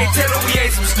 you can't tell them we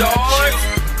ain't some stars.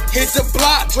 Hit the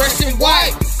block, dressed in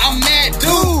white. I'm that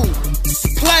dude.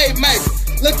 Playmaker,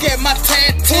 look at my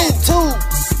tattoo.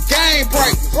 Game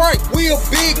break, we a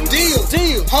big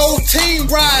deal. Whole team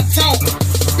rides on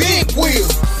big wheel.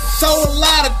 Sold a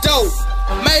lot of dope,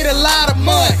 made a lot of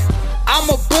money. I'm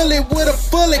a bully with a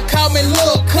bullet, call me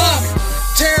Lil' Cummy.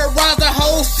 Terrorize the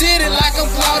whole city like I'm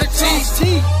Claudia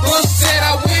T. Bus said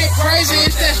I went crazy,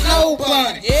 it's that Snow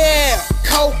Bunny. Yeah,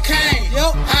 cocaine,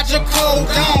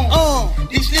 hydrocodone.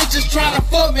 These niggas tryna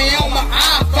fuck me on my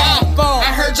iPhone.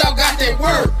 I heard y'all got that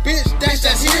word, bitch,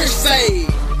 that's hearsay.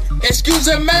 Excuse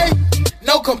me,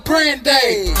 no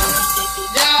comprende.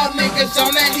 Y'all niggas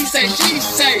on that, he say, she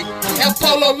say. El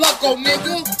Polo Loco,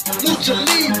 nigga, Lucha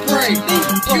Libre.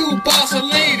 You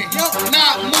Barcelona,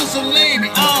 not Mussolini.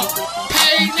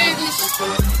 Pay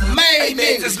niggas, made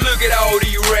niggas. Just look at all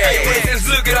these rags. Hey man, just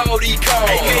look at all these cars.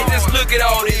 Hey man, just look at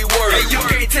all these words. Hey, you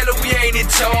can't tell them we ain't in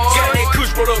charge. Got that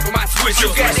kush roll over my switch. You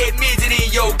got that midget in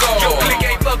your guard. Your clique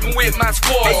ain't fucking with my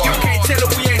squad. Hey, you can't tell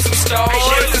them we ain't some stars. Hey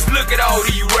man, just look at all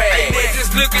these rags. Hey man,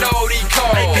 just look at all these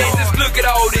cars. Hey man, just look at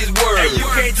all these words. Hey, you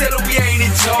can't tell them we ain't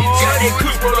in charge. Got that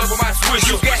kush roll over my switch.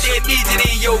 You got that midget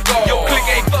in your guard. Your clique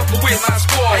ain't fucking with my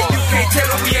squad. Hey, you can't tell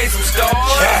them we ain't some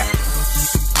stars.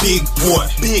 Big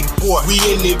boy, we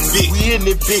in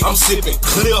it big. I'm sipping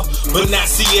clear, but not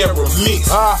Sierra mix.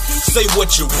 Say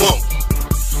what you want,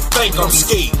 think I'm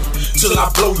scared. till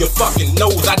I blow your fucking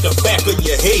nose out the back of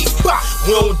your head.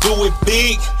 We don't do it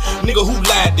big, nigga, who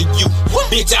lied to you?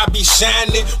 Bitch, I be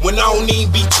shining when I don't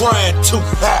even be trying to.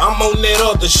 I'm on that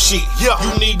other shit you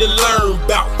need to learn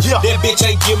about. That bitch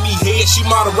ain't give me head, she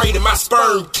moderated my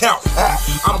sperm count.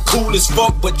 I'm cool as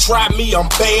fuck, but try me, I'm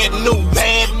bad news.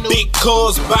 Big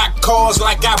cars buy cars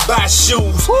like I buy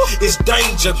shoes. It's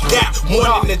danger, got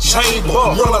one in the chamber.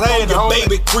 Running on your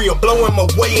baby crib, blowing my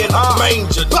way in the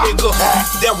manger, nigga.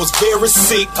 That was very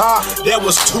sick, that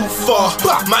was too far.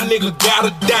 My nigga got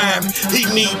a dime, he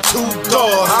need 2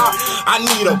 cars. I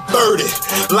need a birdie,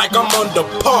 like I'm under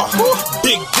par.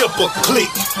 Big dipper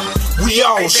click, we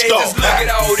all start. Just look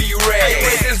at all these rags.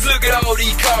 Hey, just look at all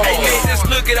these cars. Hey, just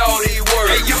look at all these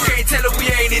words. Hey, you can't tell if we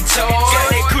ain't in charge.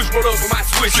 Got that kush rolled up with my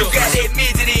switch. You got that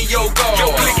midget in your guard.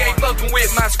 Your clique ain't fucking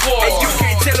with my squad. Hey, you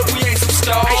can't tell if we ain't some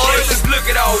stars. Hey, just look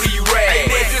at all these rags.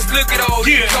 Hey, just look at all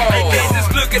these cars. Hey,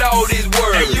 just look at all these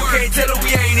words. Hey, you can't tell if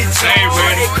we ain't in charge.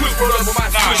 Got that kush rolled up with my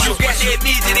switch. You got that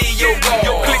midget in your guard.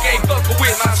 Your clique ain't fucking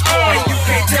with my squad. Hey, you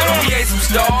can't tell if we ain't some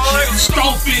stars.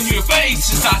 Stomp in your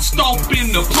faces, I stomp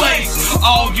in the place.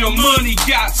 All your money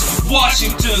got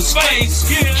Washington's face.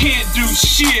 Can't do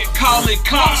shit, call it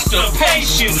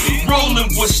constipation. Rolling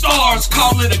with stars,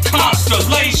 call it a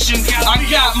constellation. I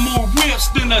got more whips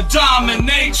than a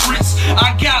dominatrix.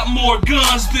 I got more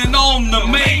guns than on the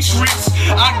Matrix.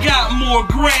 I got more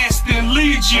grass than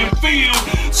Legion Field.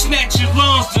 Snatch your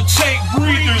lungs to take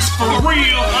breathers for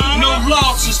real. No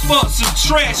losses, fuck some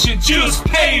trash and just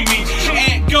pay me.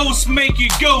 At Ghost, make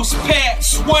it Ghost, Pat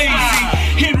Swayze.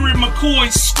 Henry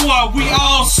McCoy's squad, we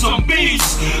all some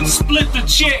beasts. Split the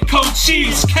check, Coach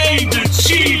Chiefs came to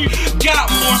chief. Got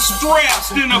more straps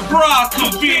than a bra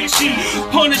conviction.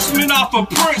 Punishment off a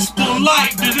principle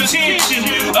like detention.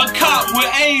 A cop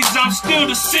with AIDS, I'm still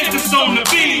the sickest on the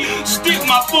beat. Stick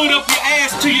my foot up your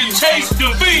ass till you taste the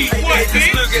beat. Hey,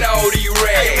 just look at all these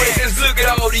rags. Hey, just look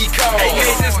at all these cars.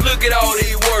 Hey, just look at all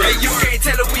these words. Hey, you can't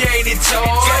tell if we ain't in charge.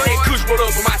 Got that kush rolled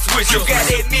up with my switch. You got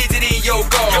that midget in your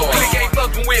guard. Your clique ain't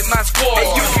fucking with my squad. Hey,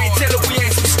 you can't tell if we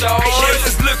ain't some stars. Hey,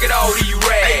 just look at all these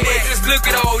rags. Hey, just look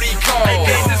at all these cars.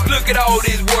 Hey, just look at all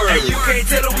these words. Hey, you can't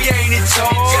tell if we ain't in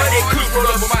charge. Got that kush rolled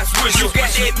up with my switch. You got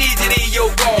that midget in your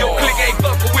guard. Your clique ain't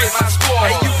fucking with my squad.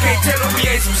 Hey, you can't tell if we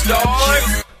ain't some stars.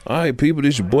 Alright, people,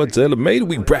 this your boy TaylrMayd.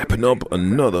 We wrapping up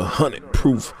another 100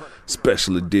 proof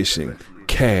special edition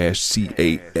C.A.S.H,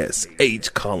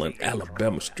 C.A.S.H, calling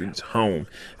Alabama streets home.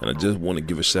 And I just want to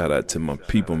give a shout out to my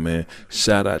people, man.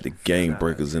 Shout out to Game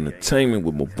Breakers Entertainment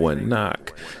with my boy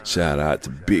Knock. Shout out to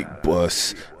Big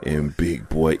Bus and Big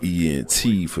Boy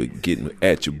ENT for getting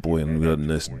at your boy and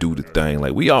letting us do the thing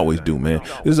like we always do, man.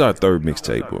 This is our 3rd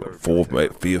mixtape, or 4th,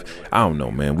 5th. I don't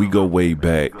know, man. We go way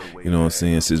back, you know what I'm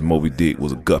saying, since Moby Dick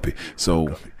was a guppy.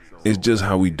 So it's just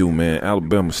how we do, man.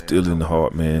 Alabama's still in the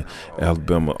heart, man.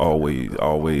 Alabama always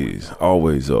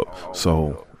up.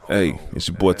 So, hey, it's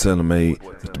your boy TaylrMayd,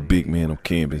 Mr. Big Man on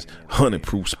campus, 100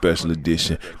 proof special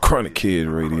edition,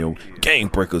 ChronicCast Radio, Game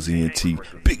Breakers ENT,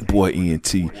 Big Boy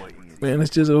ENT. Man, that's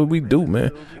just what we do,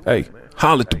 man. Hey,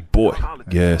 holla at the boy.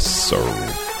 Yes,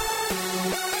 sir.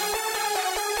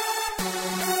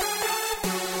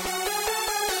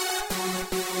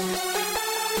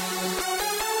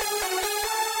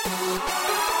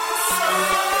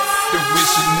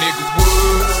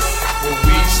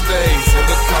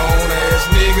 Silicone ass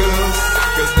niggas,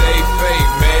 cause they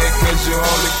fake, man, cause you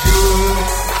only good,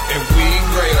 and we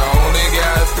great. I only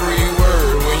got 3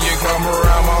 words when you come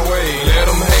around my way. Let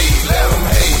them hate, let them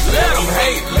hate, let them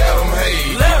hate, let them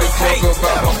hate. Let them hate,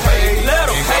 about my pay. Let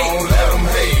them hate, let them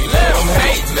hate, let them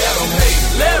hate, let them hate,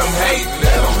 let them hate,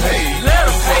 let them hate, let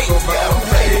them hate, about my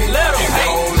pay. Let them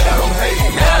hate, let them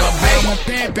hate, let them hate. I'm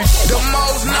pimpin', the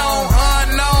most known,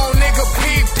 unknown nigga,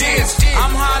 peep this.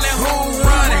 I'm hollering who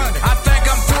running. I think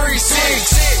I'm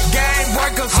 3-6. Gang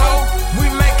breakers, ho, we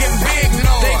making big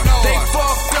noise. They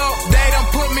fucked up, they done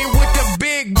put me with the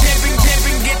big dipping,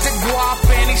 get the guap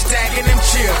and he stacking them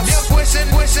chips. Wish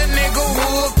a nigga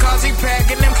would, cause he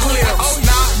packing them clips.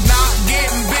 Not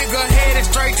getting bigger, headed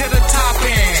straight to the top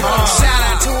end. Shout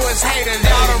out to his haters,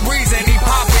 y'all the reason he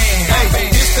poppin'.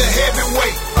 Hey, it's the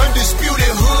heavyweight,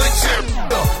 undisputed hood champ.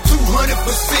 200%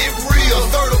 real,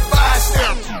 certified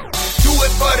stamp. Do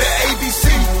it for the ABC,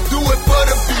 do it for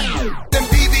the B, them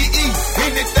BBE.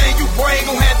 Anything you bring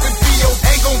gon' have to be your,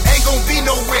 ain't gon' be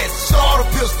no rest. Start a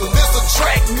pistol, this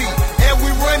attract me, and we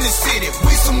run the city.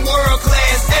 We some world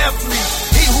class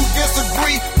athletes. He who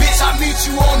disagree, bitch, I meet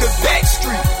you on the back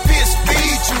street. Fist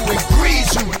feed you and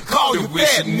grease you, call you wish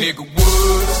fat a nigga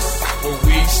would, where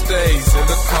we stay.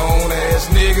 Silicone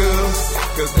ass niggas,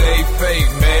 cause they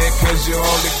fake, man, cause you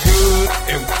only good,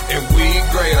 and we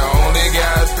great. I only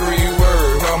got 3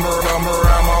 words, come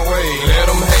around my way. Let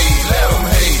them hate, let them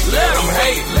hate, let them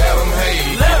hate, let them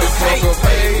hate. Let them hate,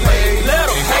 let them hate, let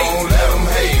them hate, let them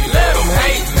hate, let them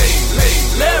hate,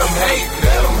 let them hate,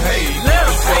 let them hate, let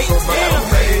them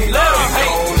hate, let them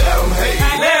hate, let them hate.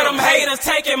 Let them haters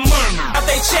taking money out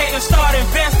they check and start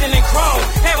investing in chrome.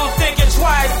 Have them thinking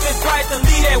twice if it's right to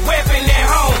leave that weapon at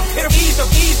home. It'll ease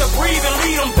the breathe and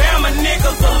leave them Bama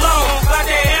niggas alone. Like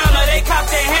that hammer, they cop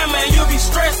that hammer and you'll be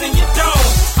stressing your dome.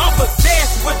 I'm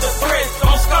possessed with the threats,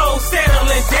 on skull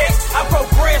settling debts. I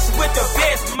progress with the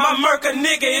best, my Merca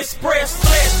nigga express.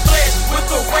 Flesh with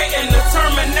the weight and the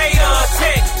Terminator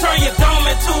attack. Turn your dome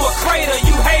into a crater,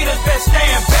 you haters best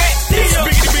stand back.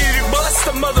 Bitty bust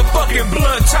the motherfucking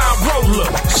blood time roller.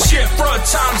 Shit, front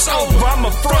time's over, I'm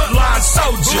a frontline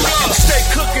soldier. Stay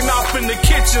cooking off in the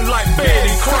kitchen like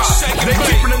Betty Crock. They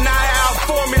keeping an eye out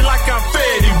for me like I'm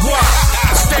Fetty Wap.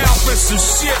 Stay off in some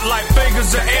shit like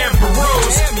fingers of Amber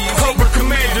Rose. Cobra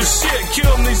Commander shit,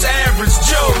 killing these average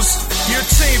Joes. Your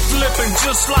team flipping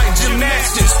just like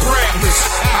gymnastics practice.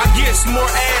 I get more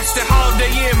ass than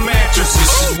Holiday Inn mattresses.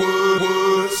 This is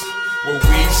Woods, where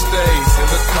we stay,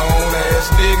 silicone ass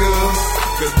niggas,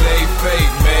 cause they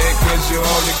fake, man, cause you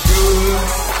only good,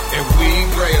 and we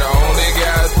great. I only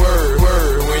got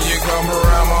word, when you come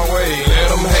around my way. Let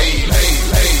them hate,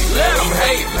 let them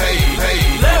hate, let them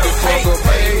hate, let them hate, let them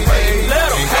hate, let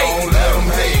them hate, let them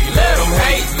hate, let them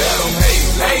hate, let them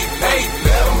hate,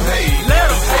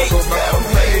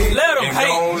 let them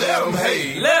hate, let them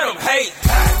hate, let them hate.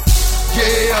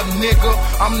 Yeah, nigga,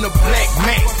 I'm the black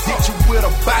man. Hit you with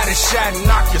a body shot and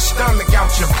knock your stomach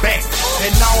out your back.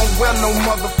 And I don't wear no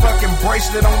motherfucking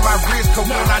bracelet on my wrist, cause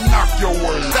when I knock your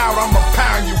ass out, I'ma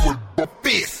pound you with a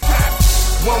fist.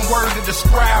 One word to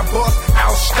describe us,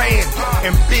 outstanding.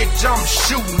 And bitch, I'm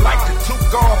shooting like the 2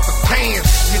 guard for cans.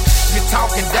 You're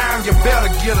talking down, you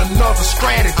better get another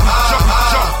strategy.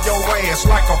 Jump your ass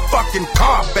like a fucking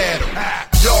car battle.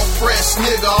 Young fresh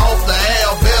nigga off the air,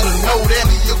 better know that.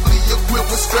 You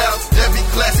equipped with straps, that be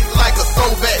classic like a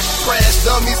throwback. Crash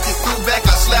dummies get through back,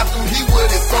 I slapped him, he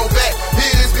wouldn't throw back.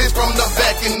 Hit this bitch from the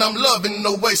back and I'm loving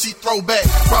the way she throw back.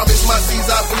 Promise my C's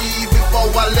I bleed before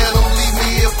I let him leave me.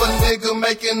 If a nigga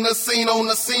making a scene on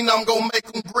the scene, I'm gon' make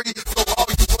him breathe. So all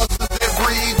you busters that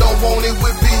breathe don't want it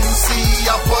with BUC.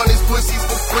 I punish pussies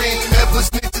for free and put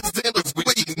snitches in the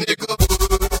weed, nigga.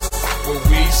 Where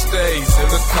we stay,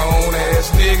 silicone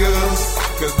ass niggas,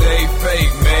 cause they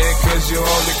fake, man, cause you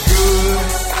only good,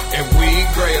 and we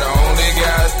great. I only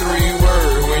got 3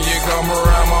 words, when you come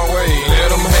around my way. Let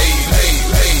them hate,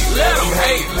 let them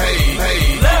hate, let them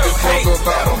hate, let them hate,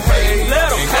 let them hate,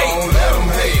 let them hate, let them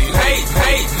hate, let them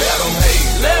hate, let them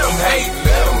hate, let them hate,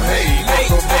 let them hate,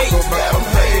 let them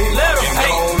hate, let them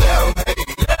hate.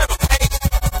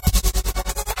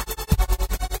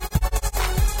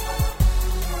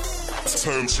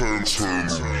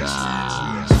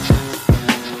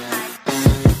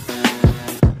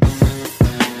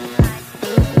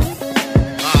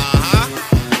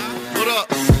 What up?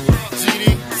 GD,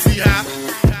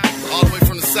 C.A.S.H, all the way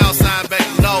from the south side back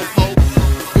to North Pole,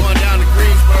 going down to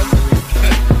Greensboro.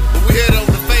 But we headed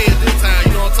over to Fayette this time,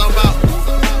 you know what I'm talking about?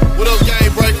 What up,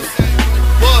 game breakers?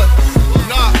 Bud,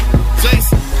 Knock,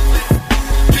 Jason,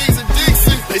 Keys and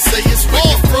Dixie. They say it's where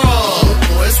you from,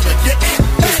 boys, where you at?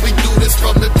 Cause we do this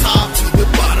from the top to the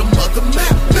bottom of the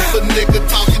map. If a nigga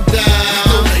talking down,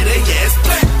 don't lay they ass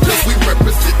back. Cause we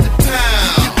represent the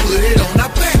town, you put it on our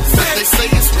back. But they say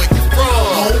it's where you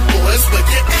from, boys, where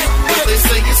you at? But they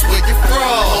say it's where you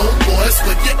from, boys,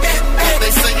 where you at? But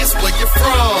they say it's where you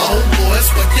from, boys,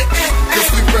 where you at? Cause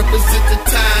we represent the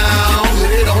town, you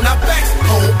put it on our back.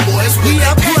 Boys, we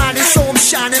are blinded, so I'm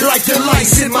shining like the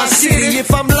lights in my city.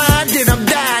 If I'm blind, then I'm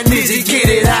dying. Is it get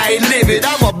it? I ain't live it.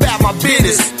 I'm about my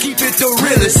business. Keep it the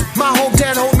realest. My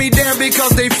hometown hold me down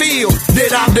because they feel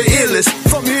that I'm the illest.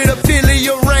 From here to Philly,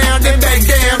 around and back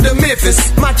down to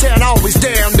Memphis. My town always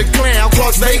down to clown.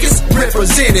 Las Vegas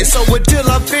represented. So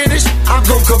until I'm finished, I'm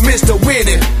gonna commence to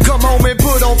winning. Come home and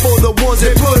put on for the ones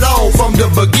that put on from the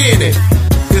beginning.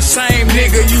 The same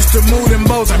nigga used to move them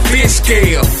boats and fish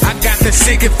scale. I got the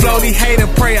sick and floaty, hate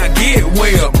and pray I get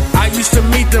well. I used to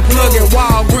meet the plug at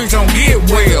Walgreens on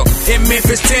Get Well. In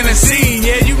Memphis, Tennessee,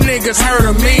 yeah, you niggas heard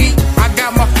of me. I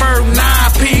got my first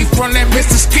 9P from that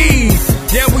Mr. Ski.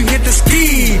 Yeah, we hit the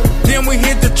ski, then we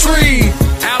hit the tree.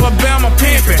 Alabama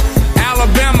pimpin',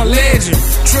 Alabama legend.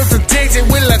 Trip to Texas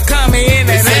with La Comey in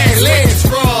that ass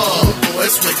legend.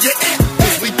 Boys, where you at?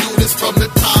 Cause we do this from the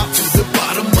top to the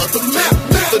bottom of the map.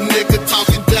 If a nigga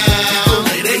talking down, don't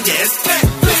lay they ass back.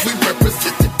 Cause we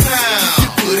represent the town, you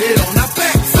put it on our back.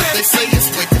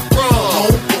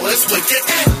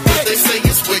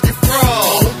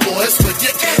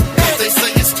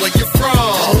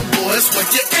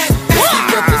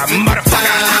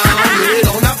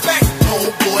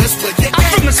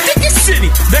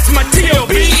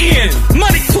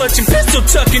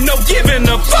 pistol tucking, no giving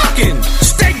a fucking.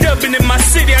 Stay dubbing in my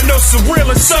city, I know some real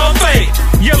and some fake.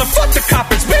 Yellow fuck the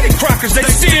coppers, Betty Crockers, they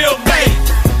still bait.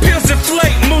 Pills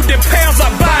inflate, moved in pounds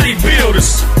like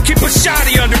bodybuilders. Keep a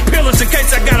shotty under pillars in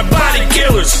case I got a body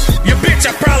killers. Your bitch,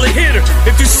 I probably hit her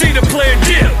if you see the player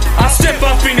dip. I step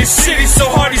off in this city so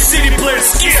hard these city players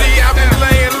skip. See, I've been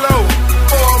laying low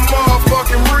for a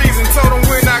motherfucking reason. Told them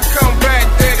when I come back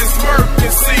that it's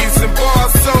murking season.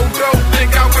 Bars so dope,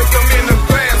 think I whip them in the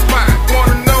glass spot.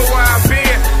 Wanna know where I've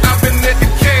been? I've been at the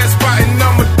cash spot and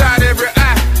I'ma dot every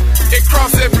I and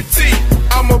cross every T.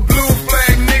 I'm a blue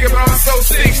flag nigga, but I'm so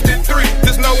 63.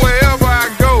 Just know wherever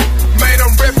I go, man,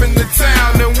 I'm reppin' the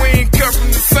town and we ain't cut from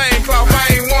the same cloth. I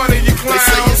ain't one of you clowns.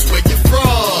 They say it's where you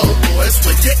from, boy, it's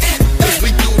where you at. Cause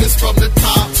we do this from the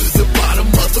top to the bottom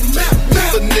of the map.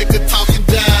 If a nigga talking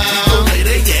down, don't lay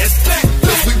they ass back.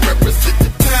 Cause we represent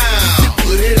the town, we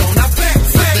put it on our back.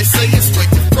 They say it's where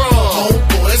you from,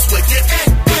 boy, it's where you at.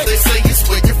 They say it's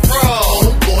where you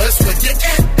from, boy, it's where you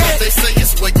at. They say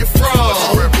it's where you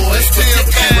from, boy, it's where you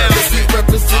at. Cause we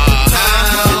represent the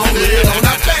town, put it on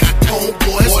our back.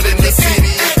 Homeboys, more than the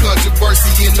city and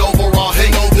controversy and overall hate.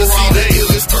 To see the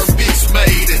illest turn bitch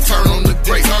made and turn on the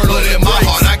great. But in my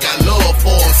heart, I got love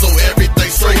for them, so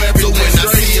everything's straight. So when I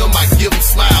see them, I give them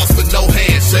smiles, but no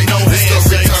handshake. It's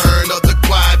the return of the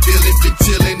quiet villain, been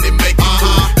chilling and making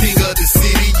moves. King of the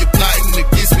city, you're plotting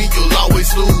against me, you'll always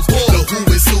lose. The who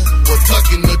is who, or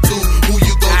tucking the two, who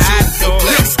you gon' choose? The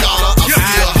black scholar, I'm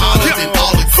still hotter than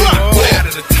all the two. Out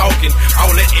of the talking,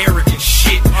 all that arrogant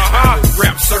shit. I will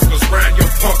wrap circles around your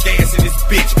punk ass in this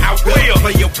bitch. I will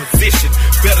play your position,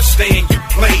 better stay in your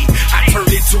lane. I turn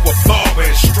into a barber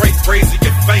and straight raising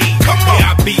your fame. Come on,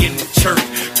 I be in the church.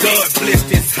 God bless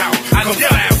this house. Come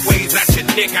sideways out your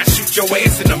neck, I shoot your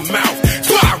ass in the mouth.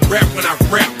 So I rap when I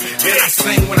rap, and I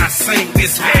sing when I sing.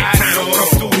 This rap time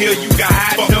come through here, you got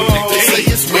fuck with it. They say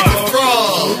it's where you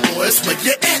from, boy, it's where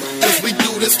you at. Cause we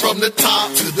do this from the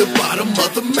top to the bottom of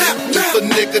the map. If a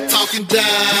nigga talking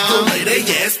down, don't lay they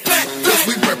ass back. Cause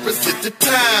we represent the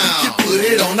town, you put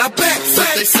it on our back. But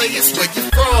they say it's where you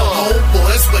from,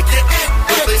 boy, it's where you at.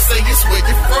 But they say it's where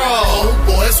you from,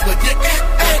 boy, it's where you at.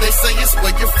 They say it's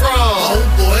where you from,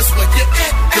 boy, it's where you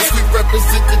at. Cause we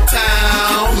represent the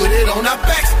town, put it on our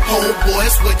backs. Boy,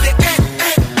 it's where you at.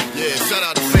 Yeah, shout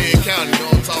out to Fayette County, you know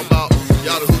what I'm talking about.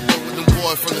 Y'all the hooked up with them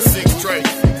boys from the 6th Trade.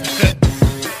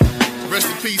 Rest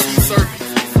in peace, East Circle.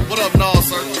 What up, North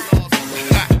Circle?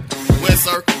 West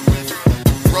Circle.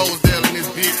 Rosedale in this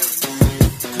bitch.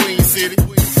 Queen City.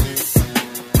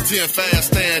 10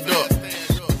 fast, stand up.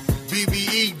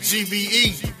 BBE,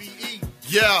 GBE.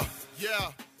 Yeah.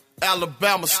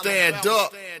 Alabama, stand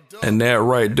up. And that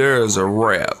right there is a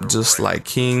rap, just like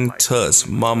King Tut's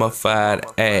mummified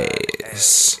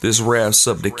ass. This wraps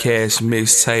up the C.A.S.H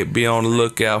mixtape. Be on the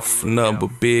lookout for nothing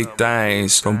but big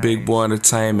things from Big Boy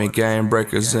Entertainment, Game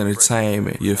Breakers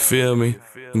Entertainment. You feel me?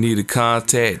 You need to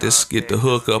contact us, get the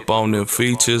hook up on them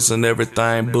features and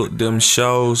everything, book them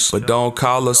shows. But don't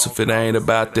call us if it ain't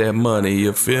about that money,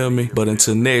 you feel me? But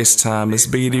until next time, it's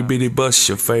Beady Beady Bus,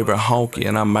 your favorite honky,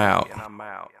 and I'm out.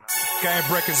 Game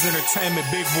Breakers Entertainment,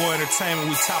 Big Boy Entertainment,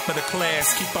 we top of the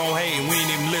class. Keep on hating, we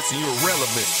ain't even listen, you're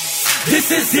irrelevant.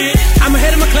 This is it, I'm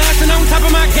ahead of my class and on top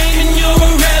of my game and you're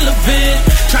irrelevant.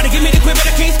 Try to give me the quit but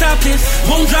I can't stop this,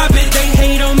 won't drop it. They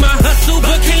hate on my hustle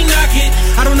but can't knock it.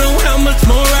 I don't know how much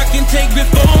more I can take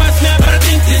before I snap, but I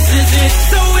think this is it.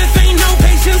 So if ain't no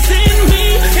patience in me,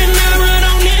 and I run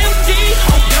on empty,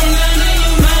 hope don't none of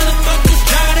you motherfuckers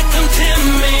try to come to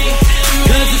me.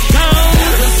 Cause it's gone,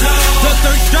 the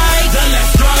third strike, the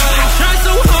last straw. I try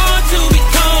so hard to be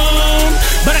calm,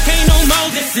 but I can't no more,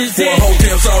 this is it.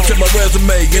 Hotel song to my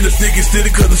resume in the sticky city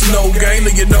cause it's no game.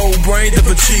 Look, you no brain, if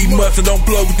a cheat mustard, don't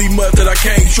plug with these mutts that I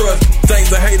can't trust. Things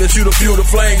I hate that shoot a fuel the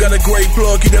flame. Got a great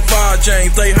plug, keep that fire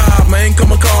chain. Stay high, man,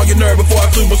 come and call your nerve before I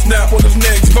super snap on this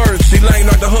next verse. He lame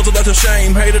like the hustle, that's a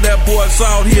shame. Hated that boy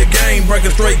salt, he a game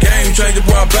breaking, straight game changer.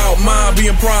 Boy, about mine,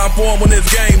 being prime for him when it's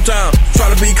game time. Try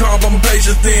to be calm, but my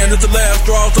patience then. It's the last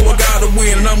straw, so I gotta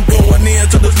win. And I'm going in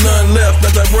till there's none left.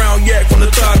 That's that brown yak from the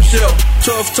top shelf.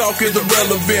 Tough talk is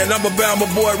irrelevant. I'm about my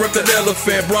boy, rep that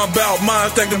elephant. Bro, I'm about mine,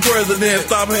 thanking president.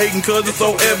 Stop hating cause it's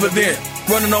so evident.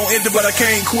 Running on empty, but I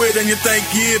can't quit. And you think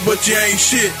yeah, but you ain't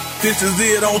shit. This is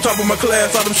it, on top of my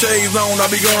class, all them shades on, I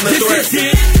be going to threat. This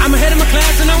is it, I'm ahead of my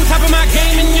class and on top of my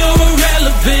game and you're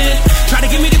irrelevant. Try to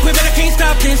give me the quit, but I can't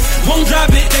stop this, won't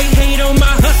drop it. They hate on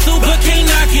my hustle, but can't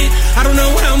knock it. I don't know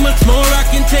how much more I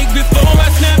can take before I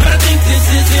snap, but I think this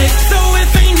is it. So if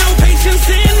ain't no patience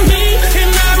in me,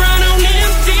 and I run on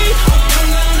empty, hope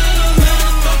none of you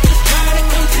motherfuckers try to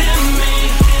come to me.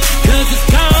 Cause it's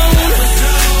gone,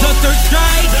 the third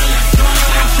strike,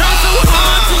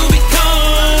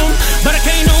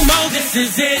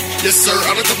 Yes, sir,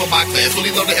 I'm the top of my class.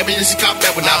 Fully loaded ammunition, cop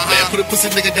that when I blast. Put a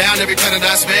pussy nigga down every time that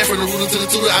I smash. From the ruler to the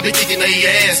tutor, I be kicking their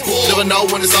ass. Never know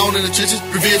when it's on in the trenches.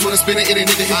 Revenge when it's spinning, any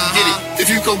nigga who can get it. If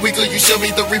you come weaker, you shall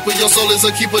meet the reaper. Your soul is a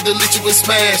keeper, delete you and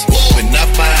smash. When I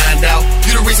find out,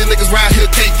 you the reason niggas round here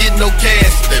can't get no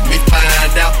cash. Let me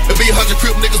find out. There be 100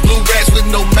 crib niggas, blue rats with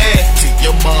no mask. To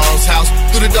your mom's house,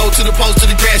 through the door to the post to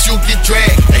the grass, you'll get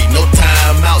dragged. Ain't no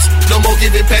timeouts, no more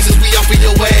giving passes, we off in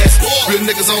your ass. Real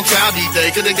niggas on trial these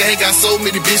days, cause the gang got so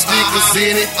many bitch niggas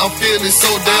in it. I'm feeling so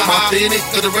damn authentic,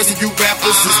 cause the rest of you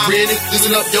rappers is grinning.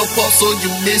 Listen up your pulse so you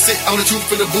miss it. I'm the truth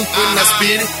for the booth when I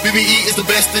spin it. BBE is the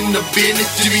best in the business.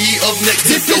 GBE up next,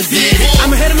 let's go get it.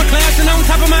 I'm ahead of my class and on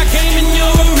top of my game and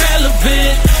you're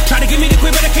irrelevant. Try to get me to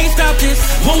quit but I can't stop this.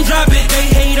 Won't drop it, they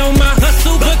hate on my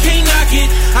hustle but can't knock it.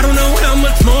 I don't know how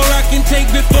much more I can take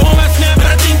before I snap, but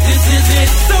I think this is it.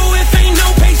 So if ain't no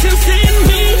patience in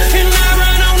me and I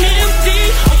run on empty,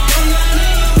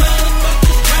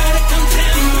 motherfuckers try to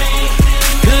contempt me,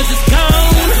 cause it's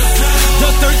gone, the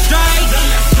third strike.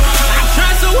 I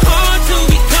try so hard to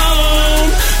be calm,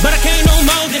 but I can't no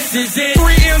more, this is it.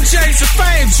 3 MJs of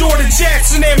fame, Jordan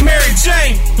Jackson and Mary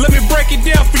Jane. Let me break it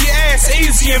down for your ass,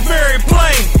 easy and very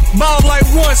plain. Ball like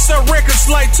 1, sell records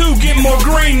like 2, get more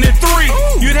green than 3.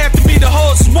 You'd have to be the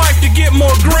host's wife to get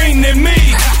more green than me.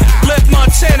 Left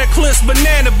Montana, clips,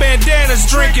 banana, bandanas,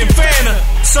 drinking Fanta.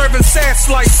 Serving sats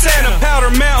like Santa,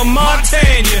 Powder Mountain,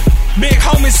 Montana. Big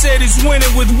homie said he's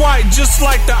winning with white just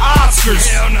like the Oscars.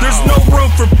 There's no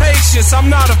room for patience, I'm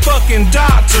not a fucking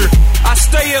doctor. I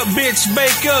stay up, bitch,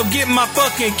 bake up, get my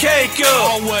fucking cake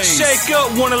up. Always. Shake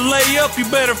up, wanna lay up, you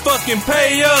better fucking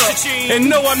pay up. And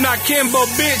no, I'm not Kimbo,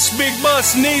 bitch, Big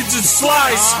Bus needs a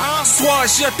slice.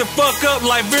 Swat, shut the fuck up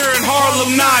like beer in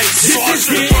Harlem Nights. This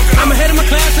is it, I'm ahead of my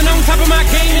class and on top of my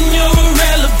game and you're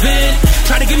irrelevant.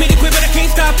 Try to get me to quit but I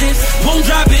can't stop this. Won't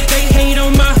drop it, they hate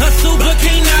on my hustle but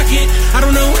can't knock it. I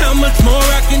don't know how much more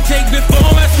I can take before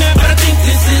I snap, but I think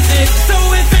this is it. So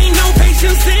if ain't no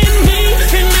patience in me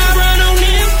and I run on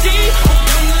empty,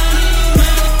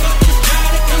 motherfuckers try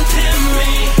to contempt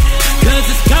me, cause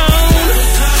it's gone,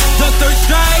 the third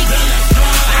strike.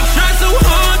 I try so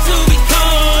hard to be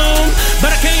calm, but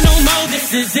I can't no more,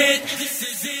 this is it.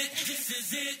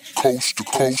 Coast to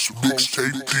coast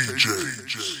mixtape DJ.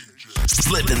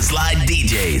 Slip and slide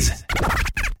DJs.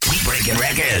 We breaking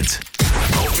records.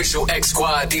 Official X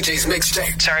Squad DJs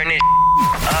mixtape. Turn it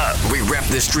up. We rep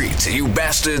the streets. You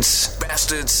bastards.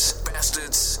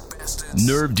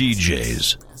 Nerve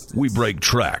DJs. We break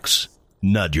tracks,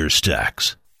 not your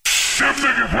stacks. Them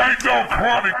niggas ain't no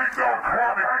chronic.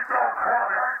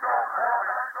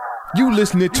 You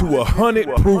listening to a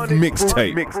Hunnid proof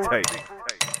mixtape.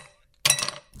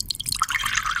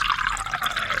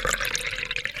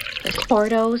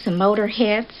 Sportos,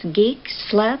 motorheads, geeks,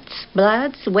 sluts,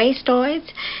 bloods, wastoids,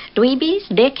 dweebies,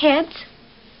 dickheads.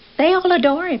 They all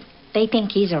adore him. They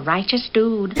think he's a righteous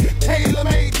dude.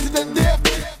 TaylrMayd to the